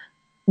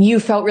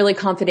you felt really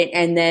confident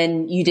and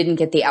then you didn't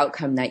get the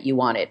outcome that you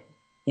wanted.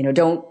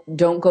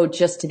 Don't go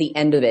just to the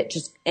end of it.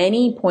 Just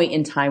any point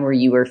in time where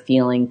you were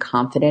feeling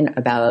confident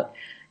about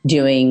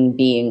doing,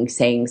 being,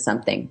 saying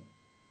something.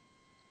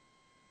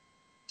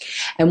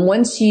 And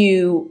once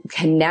you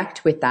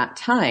connect with that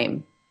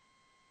time,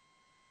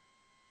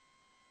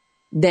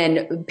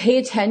 then pay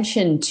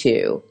attention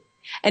to,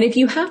 and if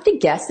you have to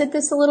guess at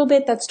this a little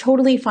bit, that's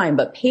totally fine,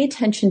 but pay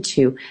attention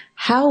to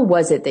how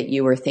was it that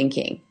you were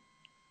thinking?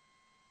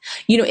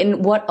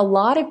 And what a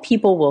lot of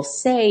people will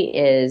say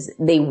is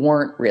they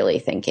weren't really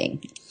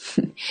thinking.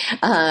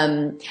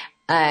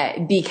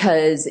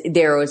 Because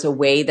there was a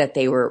way that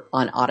they were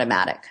on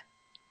automatic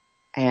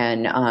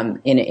and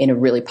in a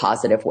really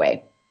positive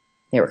way.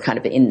 They were kind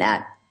of in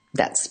that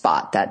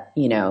spot, that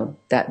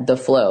the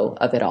flow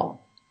of it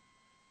all.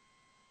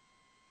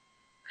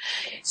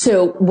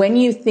 So when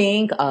you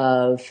think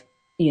of,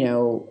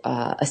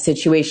 a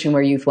situation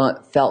where you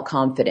felt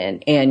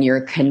confident and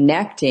you're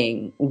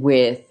connecting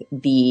with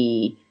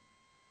the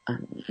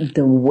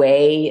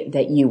way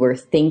that you were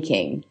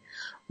thinking,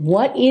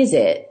 what is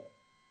it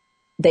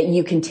that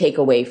you can take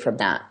away from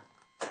that?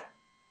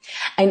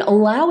 And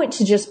allow it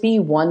to just be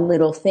one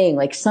little thing.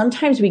 Like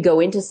sometimes we go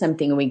into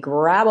something and we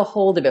grab a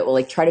hold of it.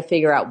 We'll try to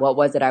figure out what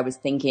was it I was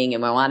thinking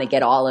and I want to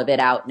get all of it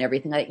out and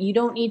everything like that. You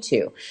don't need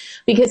to,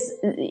 because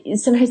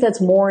sometimes that's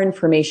more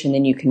information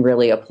than you can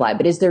really apply.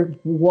 But is there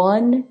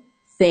one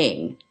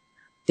thing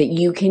that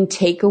you can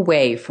take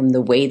away from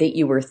the way that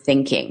you were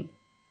thinking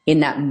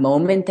in that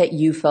moment that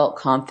you felt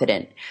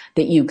confident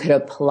that you could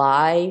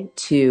apply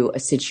to a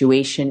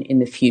situation in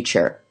the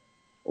future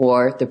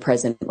or the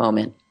present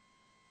moment?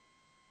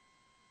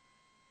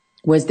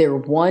 Was there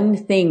one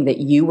thing that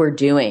you were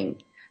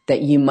doing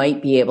that you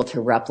might be able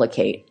to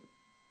replicate?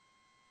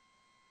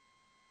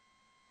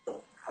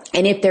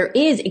 And if there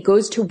is, it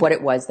goes to what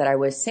it was that I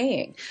was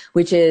saying,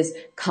 which is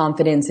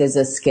confidence is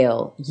a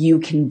skill. You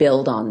can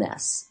build on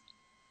this.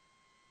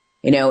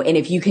 And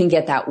if you can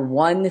get that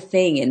one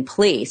thing in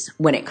place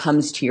when it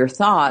comes to your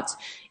thoughts,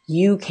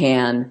 you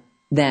can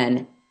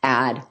then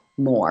add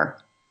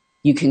more.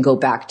 You can go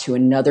back to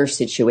another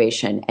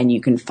situation and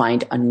you can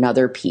find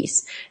another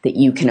piece that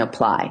you can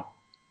apply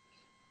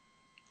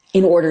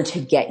in order to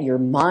get your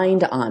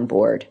mind on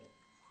board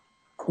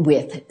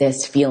with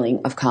this feeling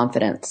of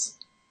confidence.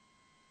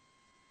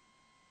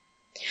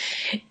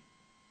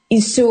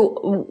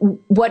 So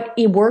what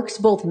it works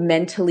both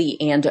mentally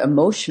and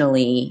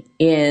emotionally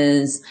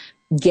is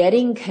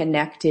getting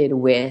connected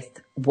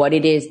with what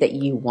it is that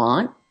you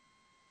want,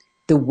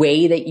 the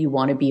way that you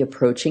want to be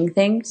approaching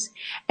things,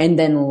 and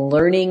then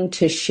learning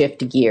to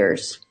shift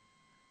gears.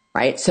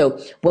 Right? So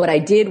what I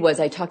did was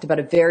I talked about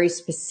a very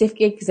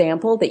specific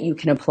example that you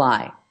can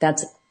apply.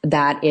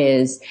 That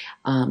is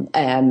to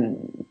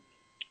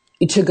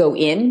go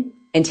in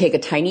and take a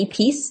tiny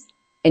piece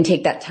and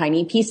take that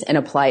tiny piece and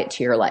apply it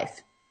to your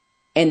life.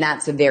 And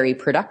that's very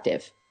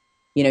productive.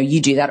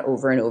 You do that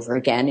over and over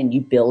again, and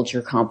you build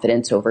your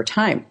confidence over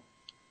time.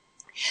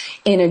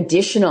 An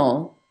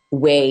additional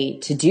way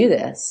to do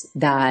this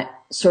that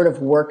sort of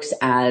works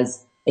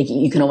as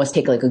you can almost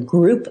take like a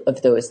group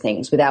of those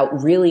things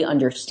without really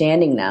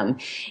understanding them,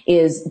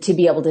 is to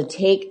be able to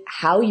take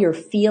how you're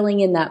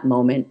feeling in that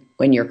moment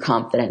when you're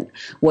confident,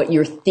 what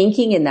you're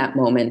thinking in that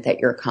moment that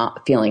you're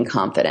feeling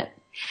confident,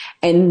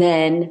 and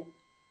then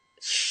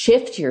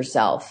shift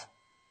yourself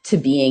to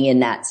being in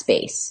that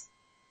space.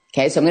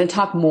 Okay, so I'm going to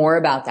talk more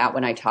about that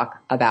when I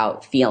talk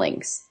about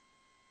feelings,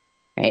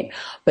 right?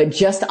 But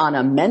just on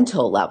a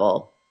mental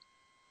level,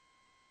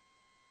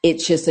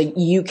 it's just like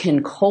you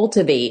can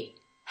cultivate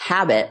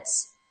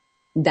habits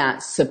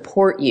that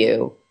support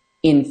you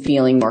in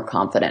feeling more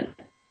confident.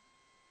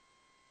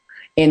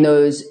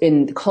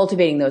 In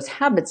cultivating those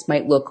habits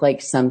might look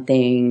like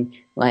something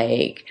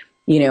like,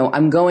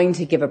 I'm going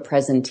to give a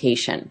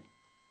presentation,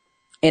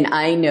 and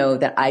I know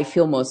that I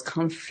feel most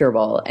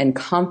comfortable and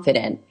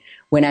confident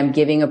when I'm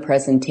giving a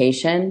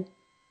presentation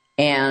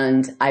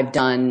and I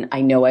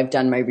know I've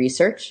done my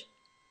research.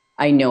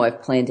 I know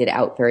I've planned it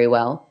out very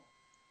well.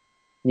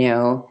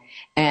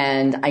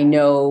 And I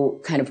know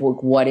kind of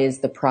what is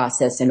the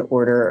process and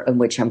order in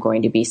which I'm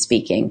going to be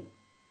speaking,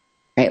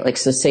 right? Like,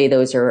 so say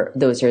those are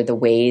the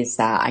ways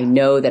that I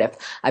know that if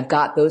I've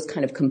got those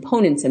kind of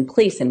components in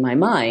place in my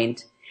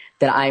mind,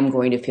 that I'm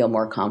going to feel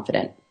more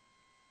confident.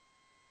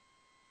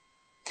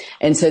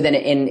 And so then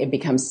it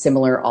becomes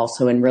similar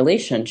also in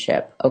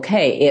relationship.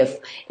 Okay,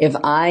 if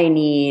I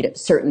need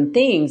certain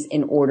things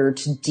in order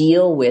to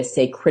deal with,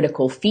 say,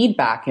 critical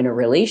feedback in a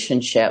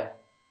relationship,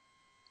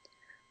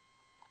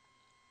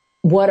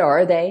 what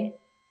are they,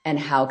 and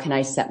how can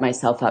I set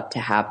myself up to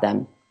have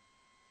them?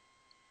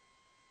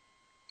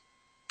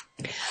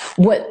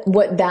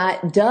 What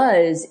that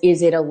does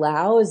is it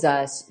allows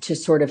us to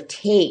sort of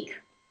take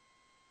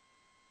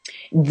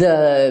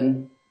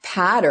the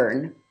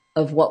pattern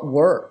of what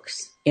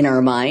works in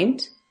our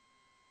mind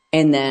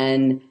and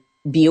then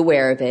be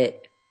aware of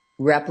it,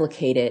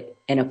 replicate it,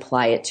 and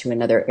apply it to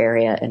another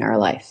area in our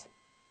life.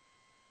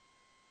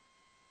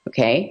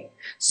 Okay?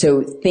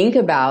 So think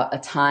about a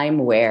time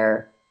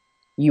where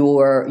you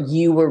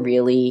were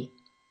really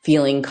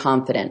feeling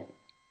confident,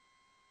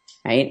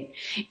 right?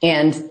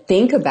 And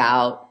think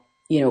about,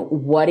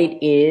 what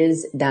it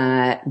is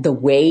that the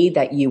way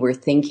that you were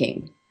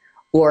thinking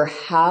or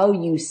how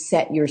you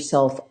set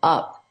yourself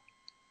up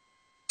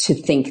to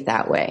think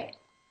that way.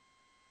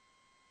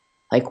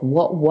 Like,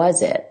 what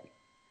was it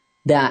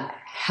that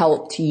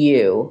helped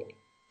you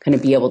kind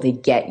of be able to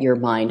get your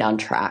mind on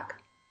track?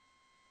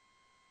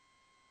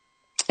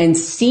 And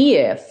see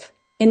if,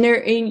 and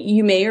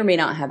you may or may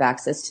not have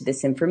access to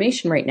this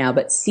information right now,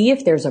 but see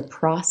if there's a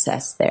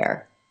process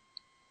there,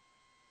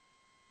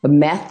 a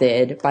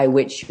method by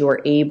which you're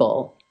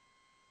able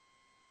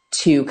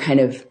to kind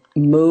of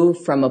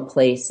move from a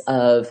place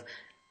of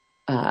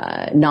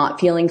not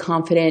feeling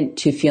confident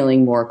to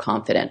feeling more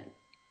confident.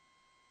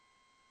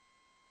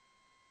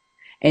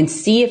 And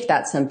see if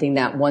that's something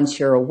that once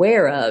you're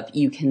aware of,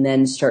 you can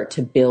then start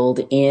to build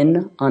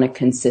in on a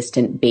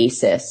consistent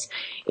basis,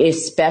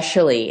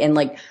 especially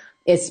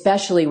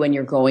when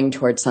you're going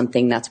towards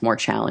something that's more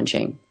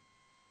challenging.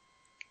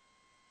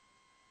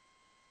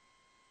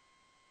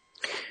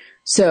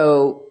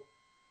 So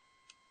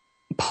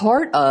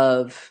part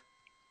of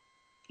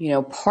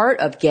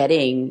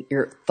getting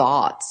your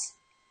thoughts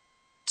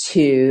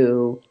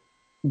to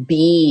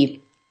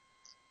be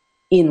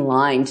in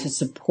line to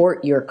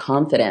support your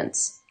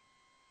confidence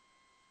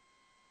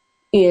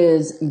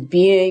is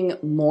being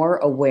more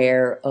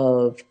aware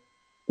of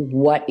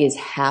what is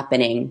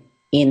happening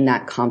in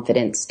that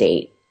confident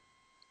state.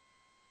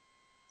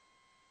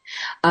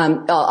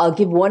 I'll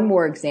give one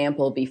more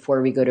example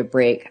before we go to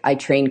break. I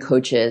train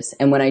coaches,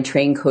 and when I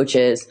train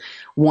coaches,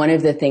 one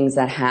of the things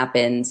that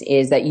happens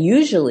is that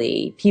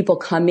usually people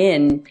come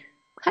in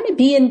kind of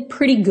being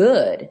pretty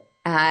good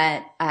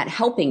at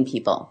helping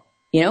people,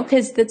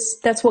 because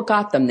that's what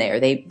got them there.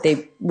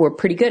 They were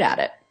pretty good at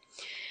it.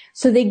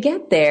 So they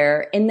get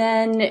there, and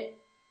then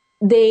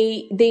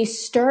they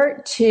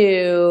start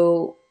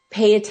to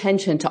pay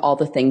attention to all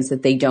the things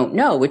that they don't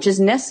know, which is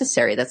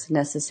necessary. That's a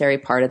necessary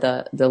part of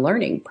the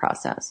learning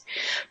process.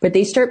 But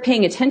they start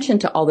paying attention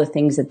to all the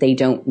things that they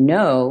don't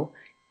know,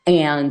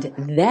 and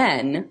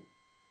then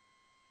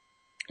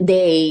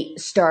they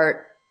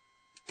start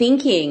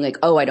thinking like,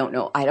 oh, I don't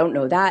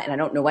know that, and I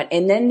don't know what.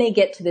 And then they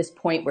get to this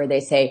point where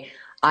they say,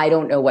 I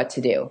don't know what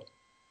to do.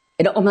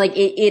 I'm like,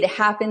 it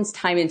happens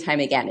time and time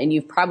again. And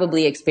you've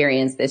probably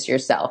experienced this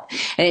yourself.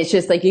 And it's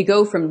just like you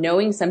go from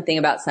knowing something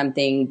about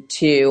something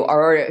to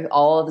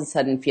all of a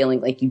sudden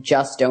feeling like you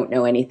just don't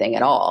know anything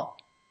at all.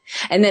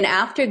 And then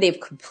after they've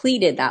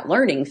completed that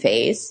learning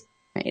phase,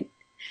 right,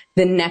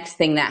 the next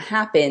thing that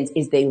happens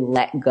is they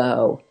let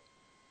go.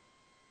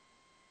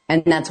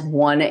 And that's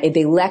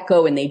they let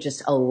go and they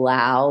just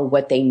allow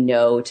what they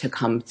know to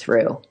come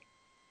through.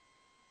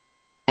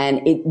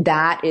 And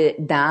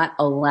that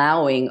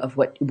allowing of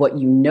what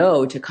you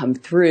know to come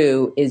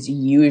through is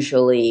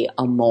usually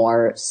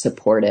more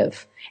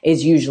supportive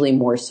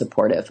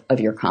of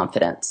your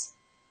confidence.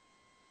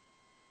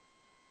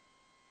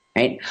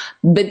 Right?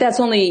 But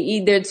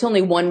it's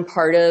only one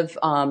part of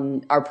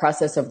our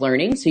process of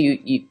learning. So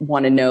you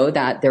want to know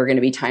that there are going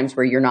to be times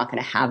where you're not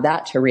going to have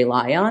that to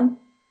rely on.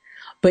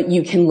 But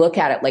you can look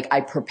at it like, I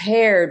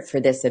prepared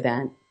for this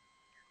event,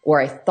 or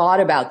I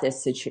thought about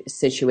this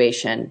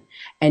situation,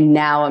 and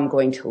now I'm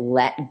going to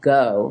let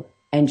go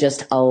and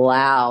just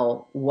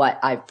allow what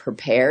I've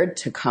prepared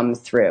to come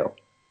through.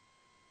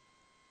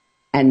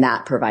 And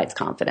that provides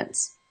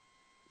confidence.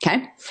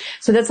 Okay.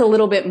 So that's a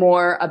little bit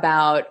more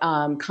about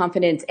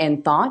confidence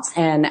and thoughts.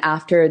 And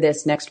after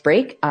this next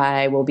break,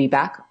 I will be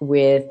back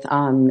with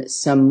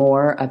some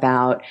more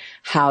about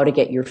how to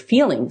get your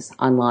feelings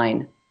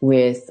online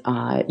with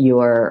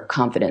your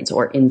confidence,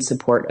 or in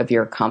support of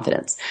your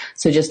confidence.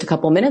 So just a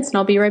couple minutes and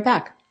I'll be right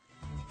back.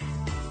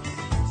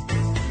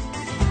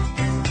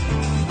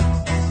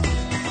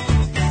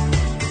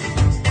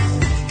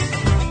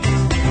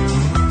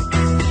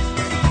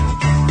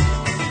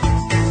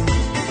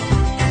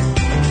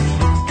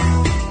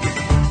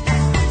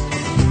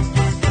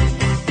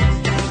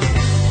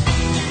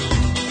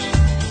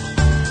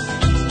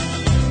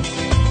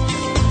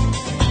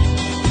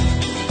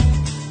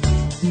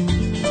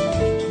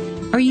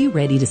 Are you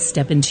ready to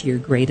step into your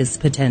greatest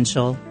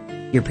potential?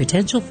 Your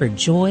potential for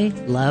joy,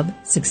 love,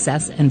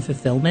 success, and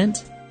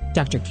fulfillment?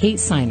 Dr. Kate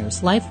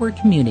Siner's LifeWork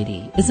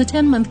Community is a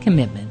 10-month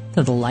commitment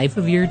to the life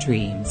of your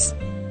dreams.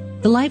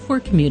 The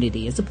LifeWork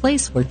Community is a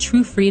place where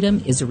true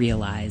freedom is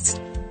realized.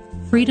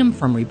 Freedom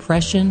from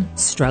repression,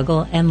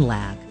 struggle, and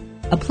lack.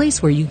 A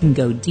place where you can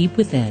go deep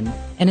within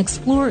and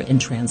explore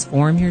and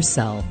transform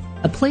yourself.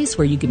 A place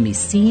where you can be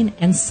seen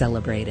and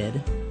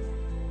celebrated.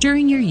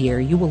 During your year,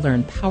 you will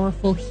learn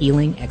powerful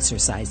healing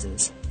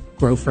exercises,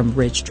 grow from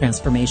rich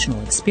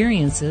transformational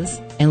experiences,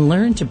 and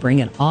learn to bring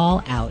it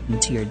all out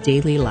into your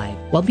daily life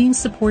while being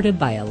supported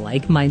by a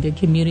like-minded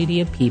community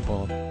of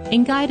people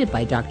and guided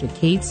by Dr.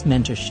 Kate's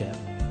mentorship.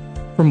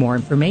 For more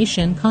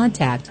information,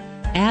 contact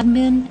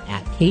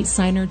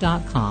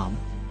admin@katesiner.com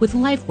with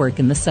LifeWork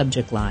in the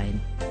subject line.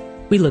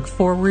 We look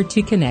forward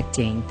to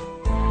connecting.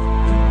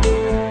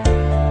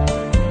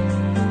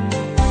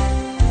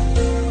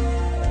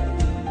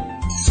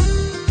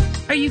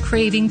 Are you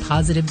craving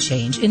positive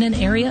change in an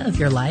area of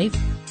your life?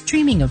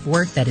 Dreaming of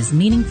work that is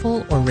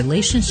meaningful or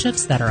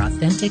relationships that are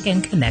authentic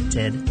and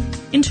connected?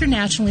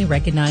 Internationally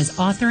recognized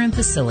author and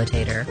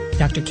facilitator,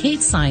 Dr. Kate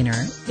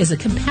Siner is a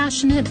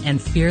compassionate and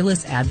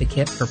fearless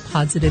advocate for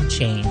positive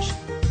change.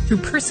 Through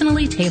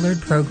personally tailored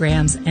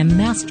programs and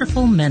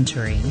masterful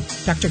mentoring,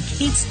 Dr.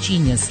 Kate's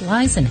genius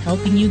lies in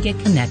helping you get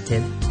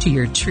connected to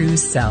your true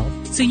self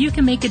so you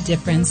can make a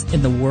difference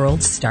in the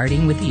world,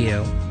 starting with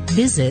you.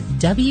 Visit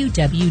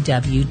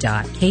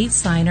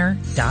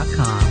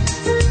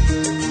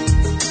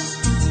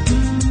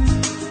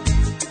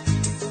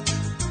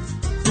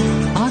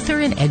www.katesiner.com. Author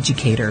and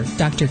educator,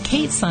 Dr.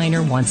 Kate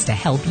Siner wants to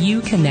help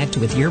you connect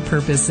with your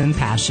purpose and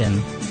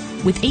passion.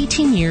 With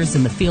 18 years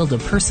in the field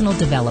of personal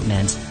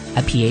development,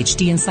 a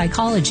PhD in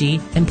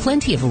psychology, and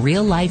plenty of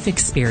real-life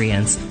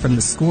experience from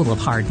the School of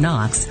Hard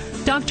Knocks,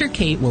 Dr.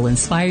 Kate will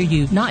inspire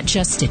you not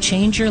just to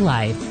change your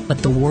life, but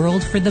the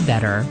world for the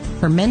better.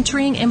 Her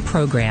mentoring and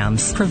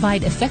programs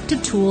provide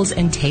effective tools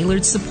and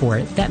tailored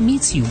support that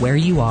meets you where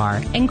you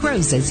are and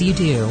grows as you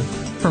do.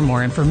 For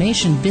more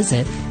information,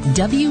 visit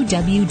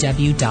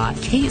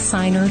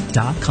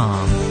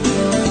www.katesiner.com.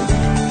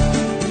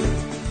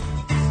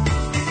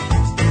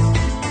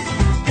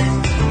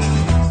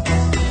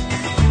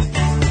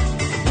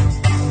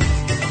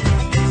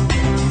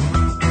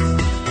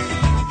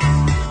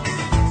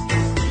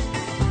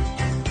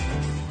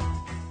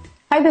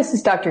 Hi, this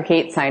is Dr.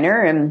 Kate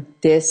Siner, and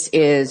this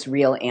is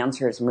Real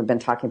Answers, and we've been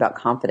talking about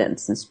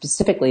confidence and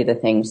specifically the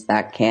things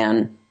that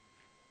can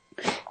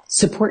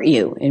support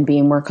you in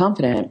being more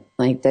confident,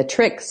 like the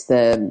tricks,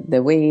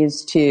 the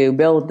ways to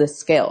build the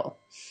skill.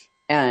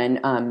 And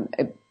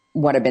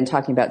what I've been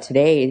talking about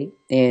today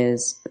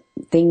is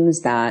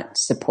things that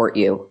support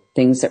you,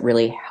 things that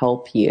really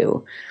help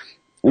you,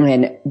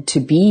 and to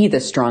be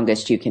the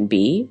strongest you can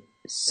be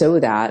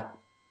so that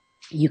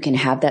you can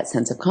have that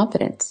sense of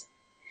confidence.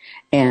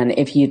 And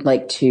if you'd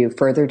like to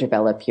further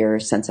develop your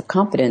sense of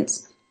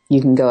confidence,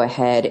 you can go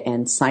ahead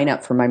and sign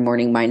up for my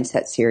morning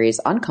mindset series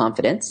on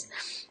confidence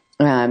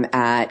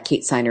at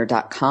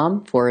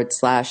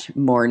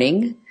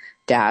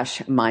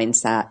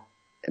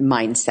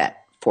katesiner.com/morning-mindset.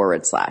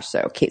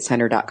 So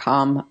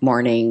katesiner.com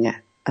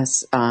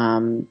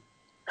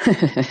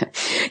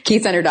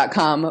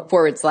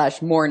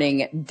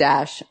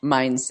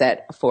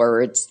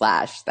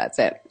katesiner.com/morning-mindset/. That's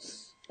it.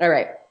 All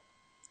right.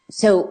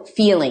 So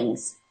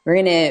feelings. We're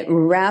going to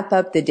wrap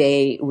up the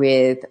day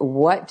with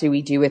what do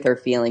we do with our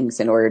feelings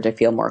in order to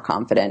feel more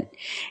confident.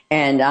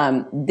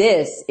 And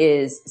this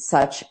is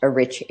such a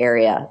rich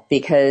area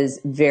because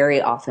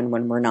very often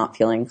when we're not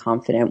feeling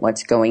confident,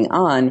 what's going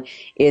on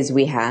is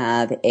we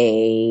have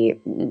a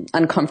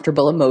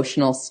uncomfortable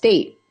emotional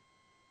state.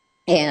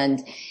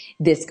 And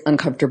this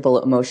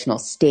uncomfortable emotional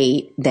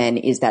state then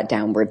is that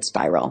downward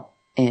spiral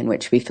in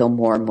which we feel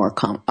more and more,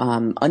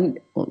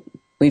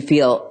 we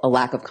feel a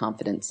lack of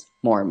confidence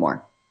more and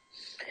more.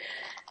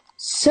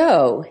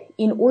 So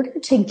in order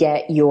to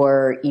get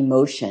your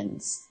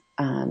emotions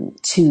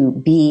to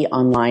be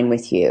online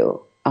with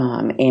you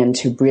and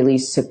to really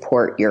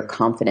support your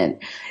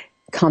confidence,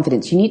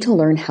 you need to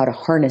learn how to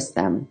harness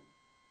them,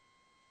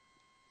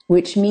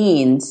 which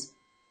means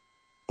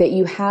that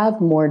you have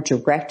more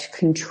direct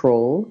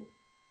control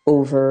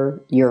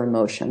over your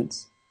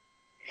emotions.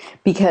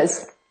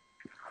 Because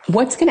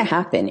what's going to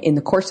happen in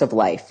the course of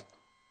life,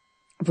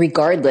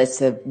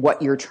 regardless of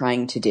what you're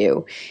trying to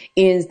do,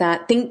 is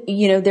that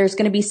there's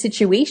going to be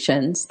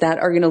situations that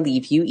are going to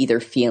leave you either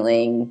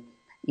feeling,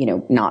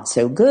 not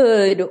so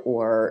good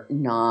or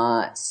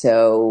not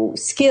so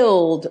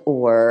skilled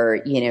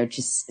or,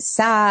 just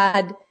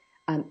sad.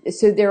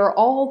 So there are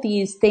all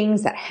these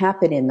things that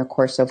happen in the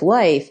course of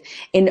life,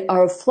 and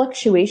our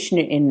fluctuation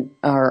in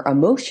our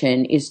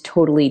emotion is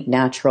totally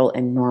natural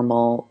and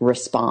normal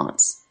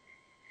response.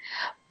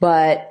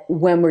 But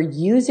when we're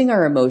using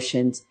our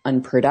emotions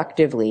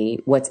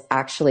unproductively, what's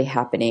actually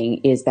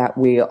happening is that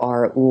we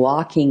are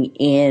locking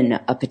in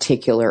a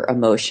particular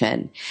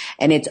emotion.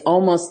 And it's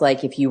almost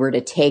like if you were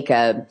to take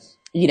a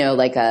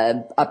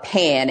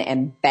pan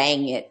and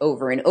bang it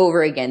over and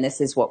over again, this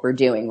is what we're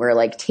doing. We're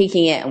like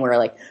taking it and we're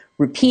like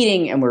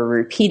repeating and we're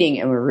repeating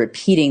and we're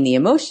repeating the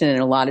emotion. And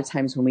a lot of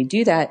times when we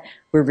do that,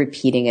 we're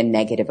repeating a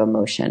negative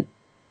emotion.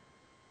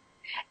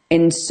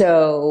 And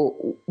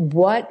so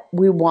what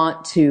we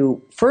want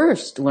to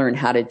first learn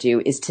how to do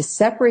is to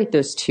separate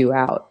those two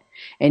out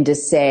and to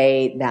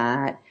say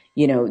that,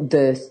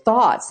 the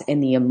thoughts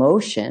and the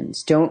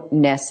emotions don't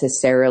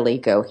necessarily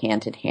go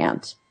hand in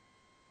hand,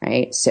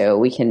 right?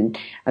 So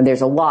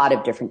there's a lot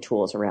of different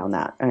tools around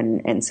that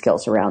and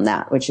skills around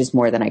that, which is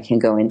more than I can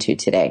go into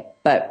today.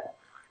 But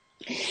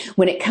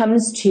when it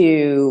comes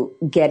to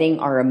getting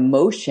our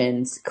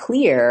emotions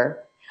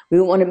clear,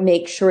 we want to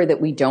make sure that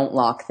we don't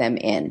lock them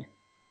in.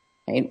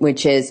 Right?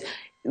 Which is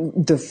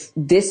this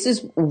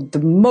is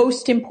the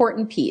most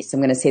important piece. I'm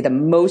going to say the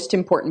most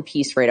important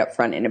piece right up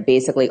front, and it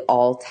basically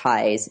all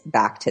ties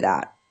back to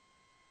that,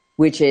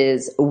 which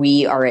is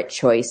we are at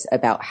choice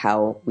about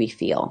how we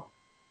feel.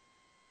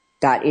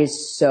 That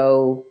is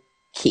so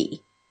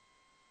key,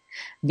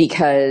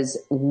 because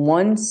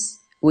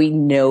once we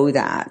know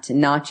that,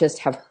 not just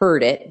have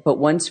heard it, but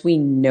once we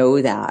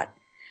know that,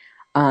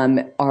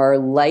 our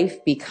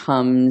life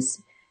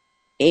becomes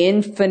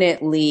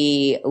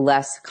infinitely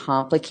less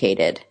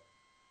complicated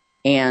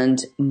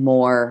and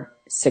more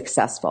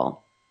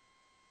successful.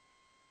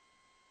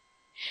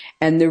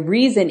 And the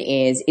reason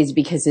is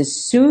because as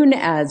soon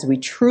as we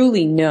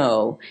truly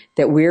know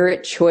that we're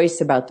at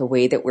choice about the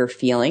way that we're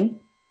feeling,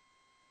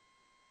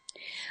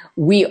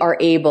 we are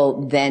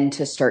able then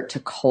to start to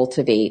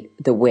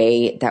cultivate the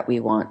way that we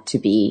want to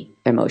be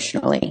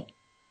emotionally.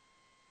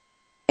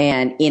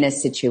 And in a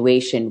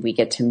situation, we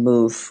get to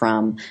move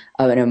from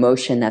an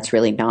emotion that's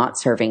really not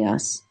serving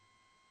us,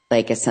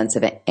 like a sense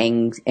of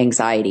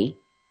anxiety,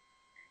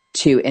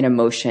 to an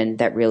emotion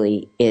that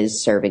really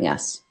is serving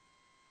us,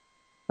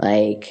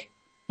 like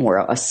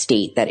more a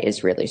state that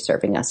is really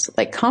serving us,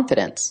 like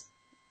confidence.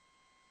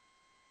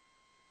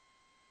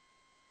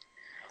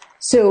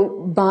 So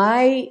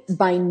by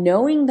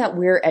knowing that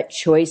we're at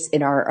choice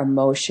in our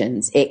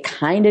emotions, it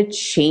kind of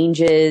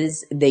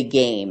changes the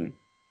game.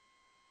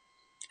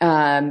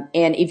 And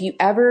if you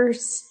ever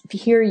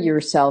hear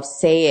yourself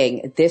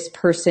saying, this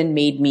person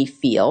made me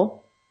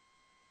feel,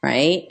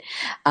 right?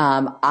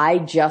 I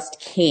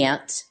just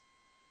can't,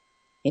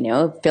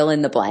 fill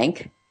in the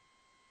blank.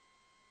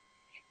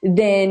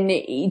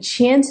 Then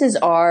chances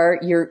are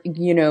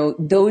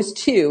those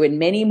two and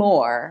many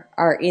more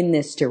are in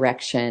this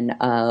direction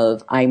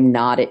of I'm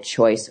not at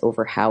choice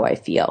over how I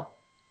feel.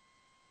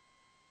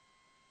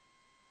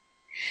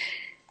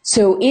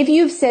 So if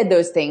you've said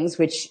those things,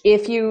 which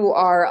if you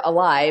are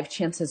alive,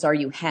 chances are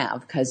you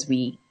have, because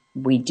we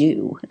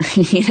do,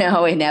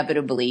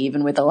 inevitably,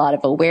 even with a lot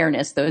of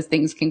awareness, those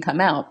things can come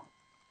out.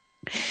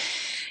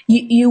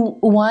 You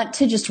want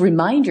to just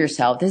remind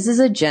yourself, this is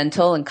a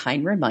gentle and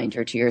kind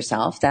reminder to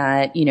yourself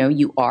that,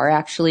 you are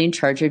actually in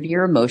charge of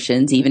your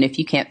emotions, even if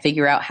you can't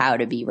figure out how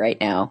to be right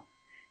now.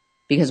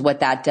 Because what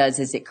that does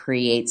is it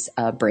creates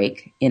a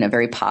break in a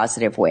very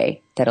positive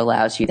way that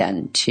allows you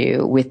then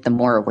to, with the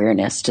more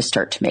awareness, to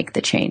start to make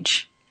the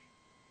change.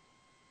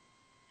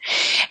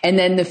 And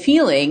then the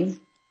feeling,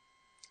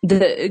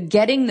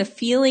 getting the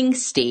feeling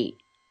state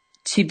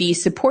to be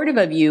supportive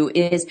of you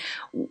is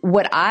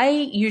what I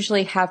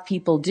usually have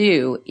people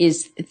do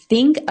is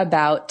think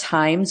about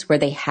times where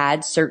they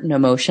had certain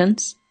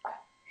emotions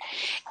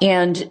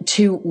and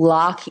to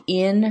lock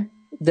in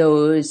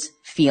those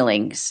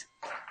feelings.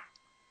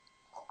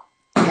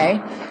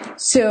 Okay?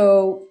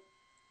 So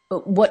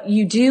what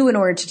you do in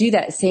order to do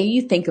that, say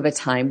you think of a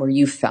time where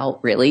you felt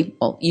really,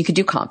 well, you could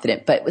do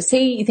confident, but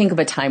say you think of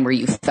a time where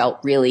you felt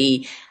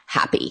really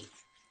happy.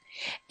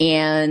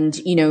 And,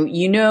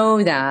 you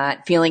know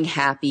that feeling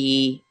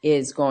happy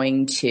is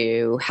going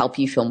to help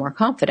you feel more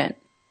confident.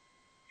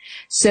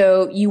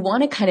 So you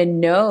want to kind of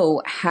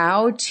know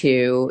how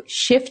to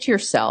shift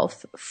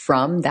yourself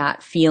from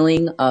that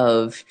feeling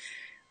of,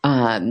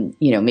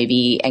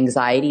 maybe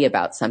anxiety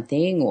about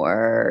something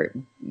or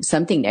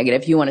something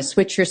negative. You want to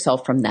switch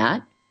yourself from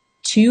that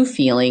to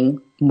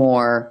feeling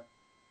more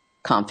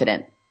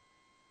confident.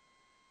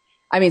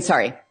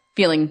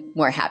 Feeling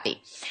more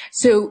happy.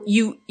 So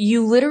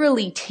you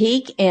literally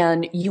take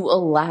and you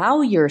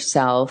allow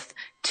yourself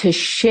to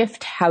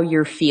shift how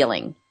you're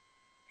feeling.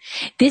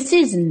 This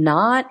is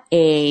not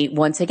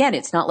once again,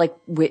 it's not like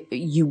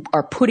you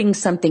are putting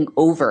something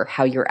over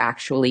how you're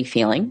actually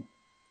feeling,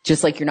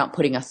 just like you're not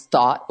putting a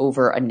thought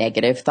over a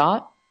negative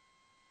thought,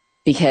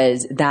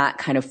 because that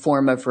kind of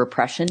form of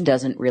repression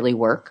doesn't really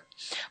work.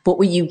 But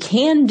what you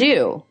can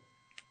do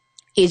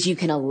is you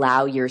can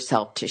allow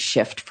yourself to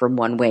shift from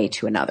one way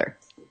to another.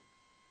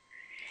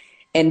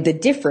 And the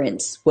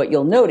difference, what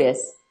you'll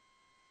notice,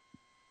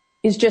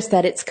 is just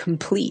that it's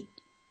complete.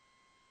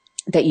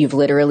 That you've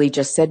literally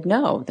just said,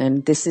 no,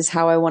 then this is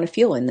how I want to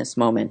feel in this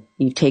moment.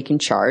 You've taken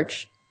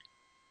charge.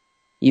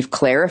 You've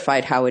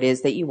clarified how it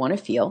is that you want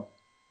to feel.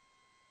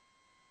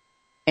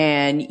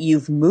 And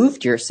you've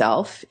moved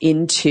yourself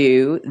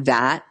into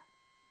that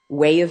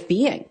way of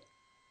being.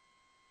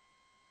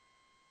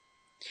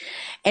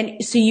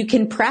 And so you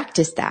can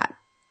practice that.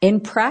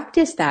 And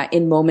practice that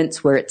in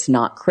moments where it's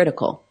not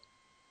critical.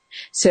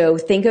 So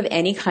think of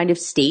any kind of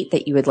state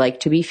that you would like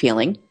to be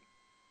feeling.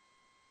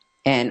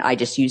 And I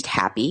just used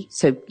happy.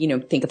 So,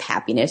 think of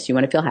happiness. You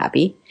want to feel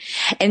happy.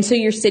 And so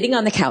you're sitting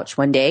on the couch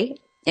one day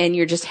and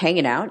you're just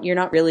hanging out. You're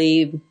not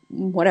really,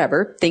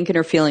 thinking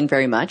or feeling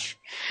very much.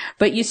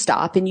 But you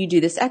stop and you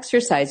do this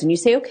exercise and you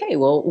say, okay,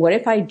 well, what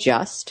if I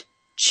just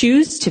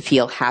choose to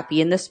feel happy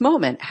in this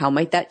moment? How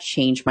might that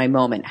change my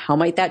moment? How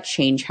might that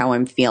change how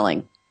I'm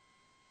feeling?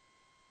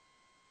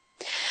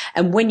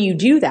 And when you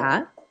do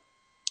that,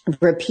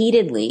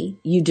 repeatedly,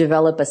 you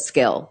develop a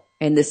skill.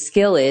 And the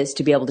skill is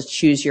to be able to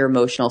choose your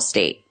emotional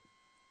state.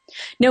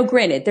 Now,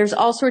 granted, there's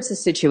all sorts of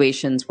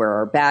situations where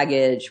our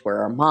baggage,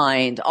 where our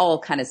mind, all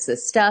kind of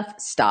stuff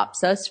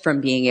stops us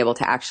from being able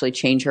to actually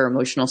change our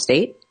emotional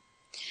state.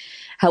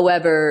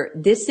 However,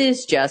 this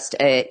is just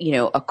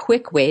a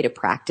quick way to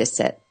practice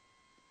it.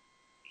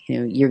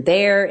 You're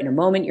there in a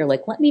moment, you're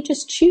like, let me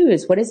just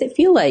choose. What does it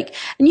feel like?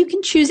 And you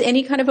can choose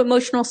any kind of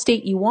emotional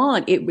state you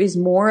want. It is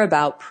more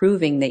about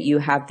proving that you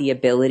have the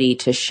ability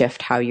to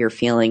shift how you're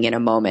feeling in a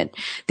moment,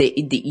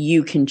 that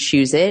you can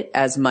choose it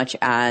as much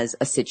as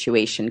a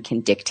situation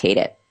can dictate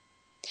it.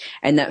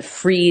 And that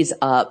frees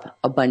up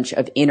a bunch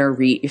of inner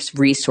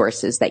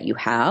resources that you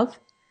have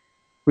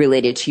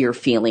related to your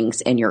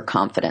feelings and your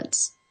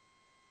confidence.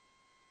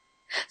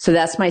 So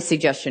that's my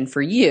suggestion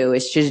for you,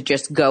 is to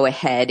just go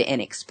ahead and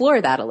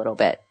explore that a little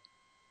bit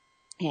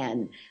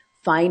and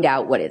find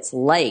out what it's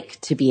like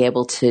to be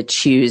able to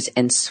choose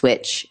and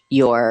switch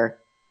your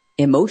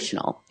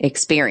emotional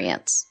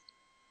experience.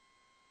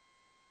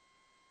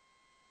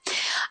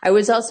 I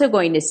was also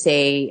going to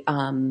say,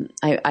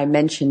 I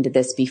mentioned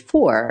this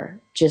before,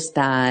 just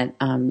that,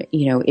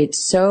 it's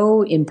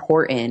so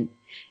important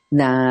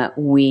that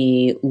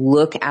we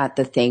look at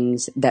the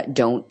things that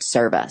don't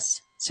serve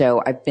us.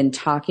 So I've been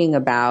talking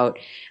about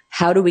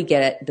how do we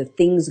get the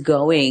things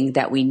going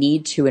that we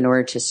need to in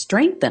order to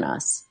strengthen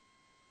us.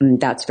 And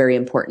that's very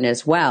important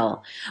as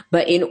well.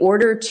 But in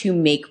order to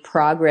make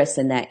progress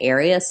in that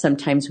area,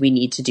 sometimes we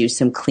need to do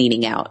some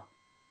cleaning out.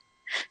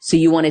 So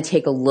you want to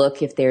take a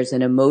look if there's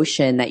an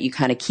emotion that you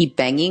kind of keep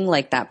banging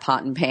like that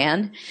pot and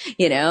pan,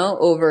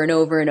 over and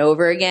over and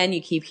over again.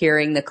 You keep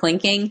hearing the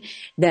clinking.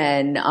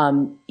 Then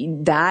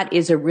that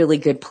is a really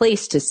good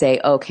place to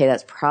say, okay,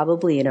 that's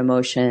probably an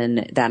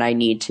emotion that I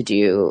need to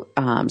do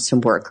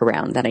some work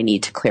around, that I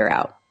need to clear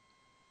out,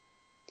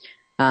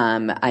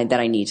 that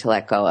I need to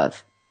let go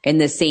of.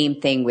 And the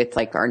same thing with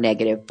like our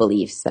negative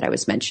beliefs that I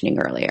was mentioning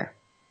earlier.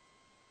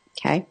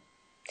 Okay.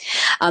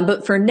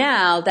 But for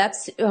now,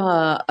 that's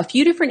a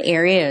few different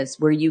areas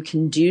where you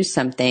can do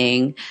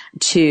something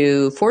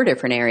 4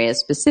 different areas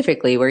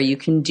specifically where you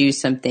can do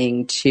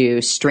something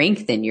to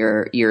strengthen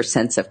your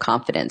sense of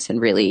confidence and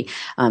really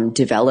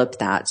develop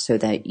that so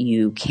that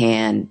you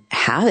can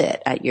have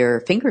it at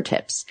your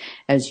fingertips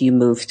as you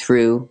move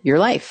through your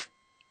life.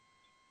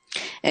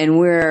 And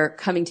we're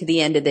coming to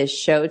the end of this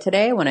show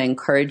today. I want to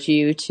encourage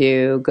you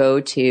to go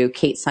to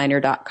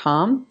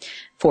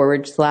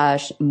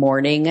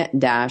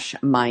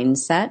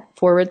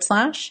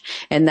katesiner.com/morning-mindset/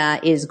 and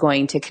that is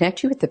going to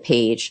connect you with the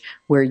page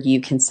where you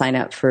can sign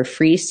up for a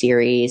free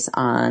series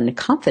on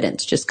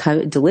confidence, just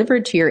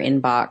delivered to your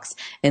inbox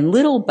in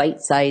little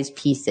bite-sized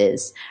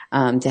pieces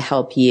to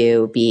help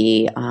you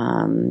be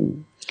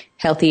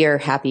healthier,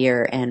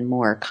 happier, and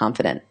more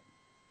confident.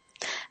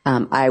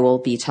 I will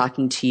be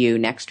talking to you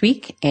next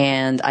week,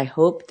 and I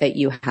hope that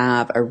you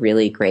have a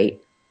really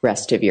great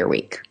rest of your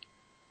week.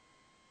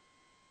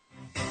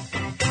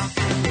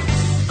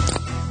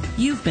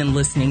 You've been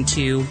listening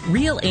to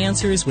Real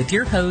Answers with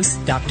your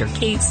host, Dr.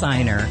 Kate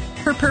Siner.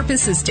 Her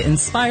purpose is to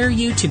inspire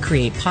you to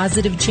create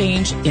positive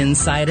change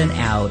inside and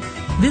out.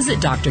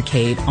 Visit Dr.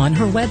 Kate on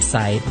her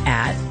website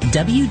at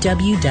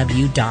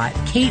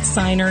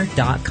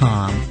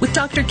www.katesiner.com with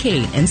Dr.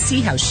 Kate and see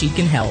how she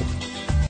can help.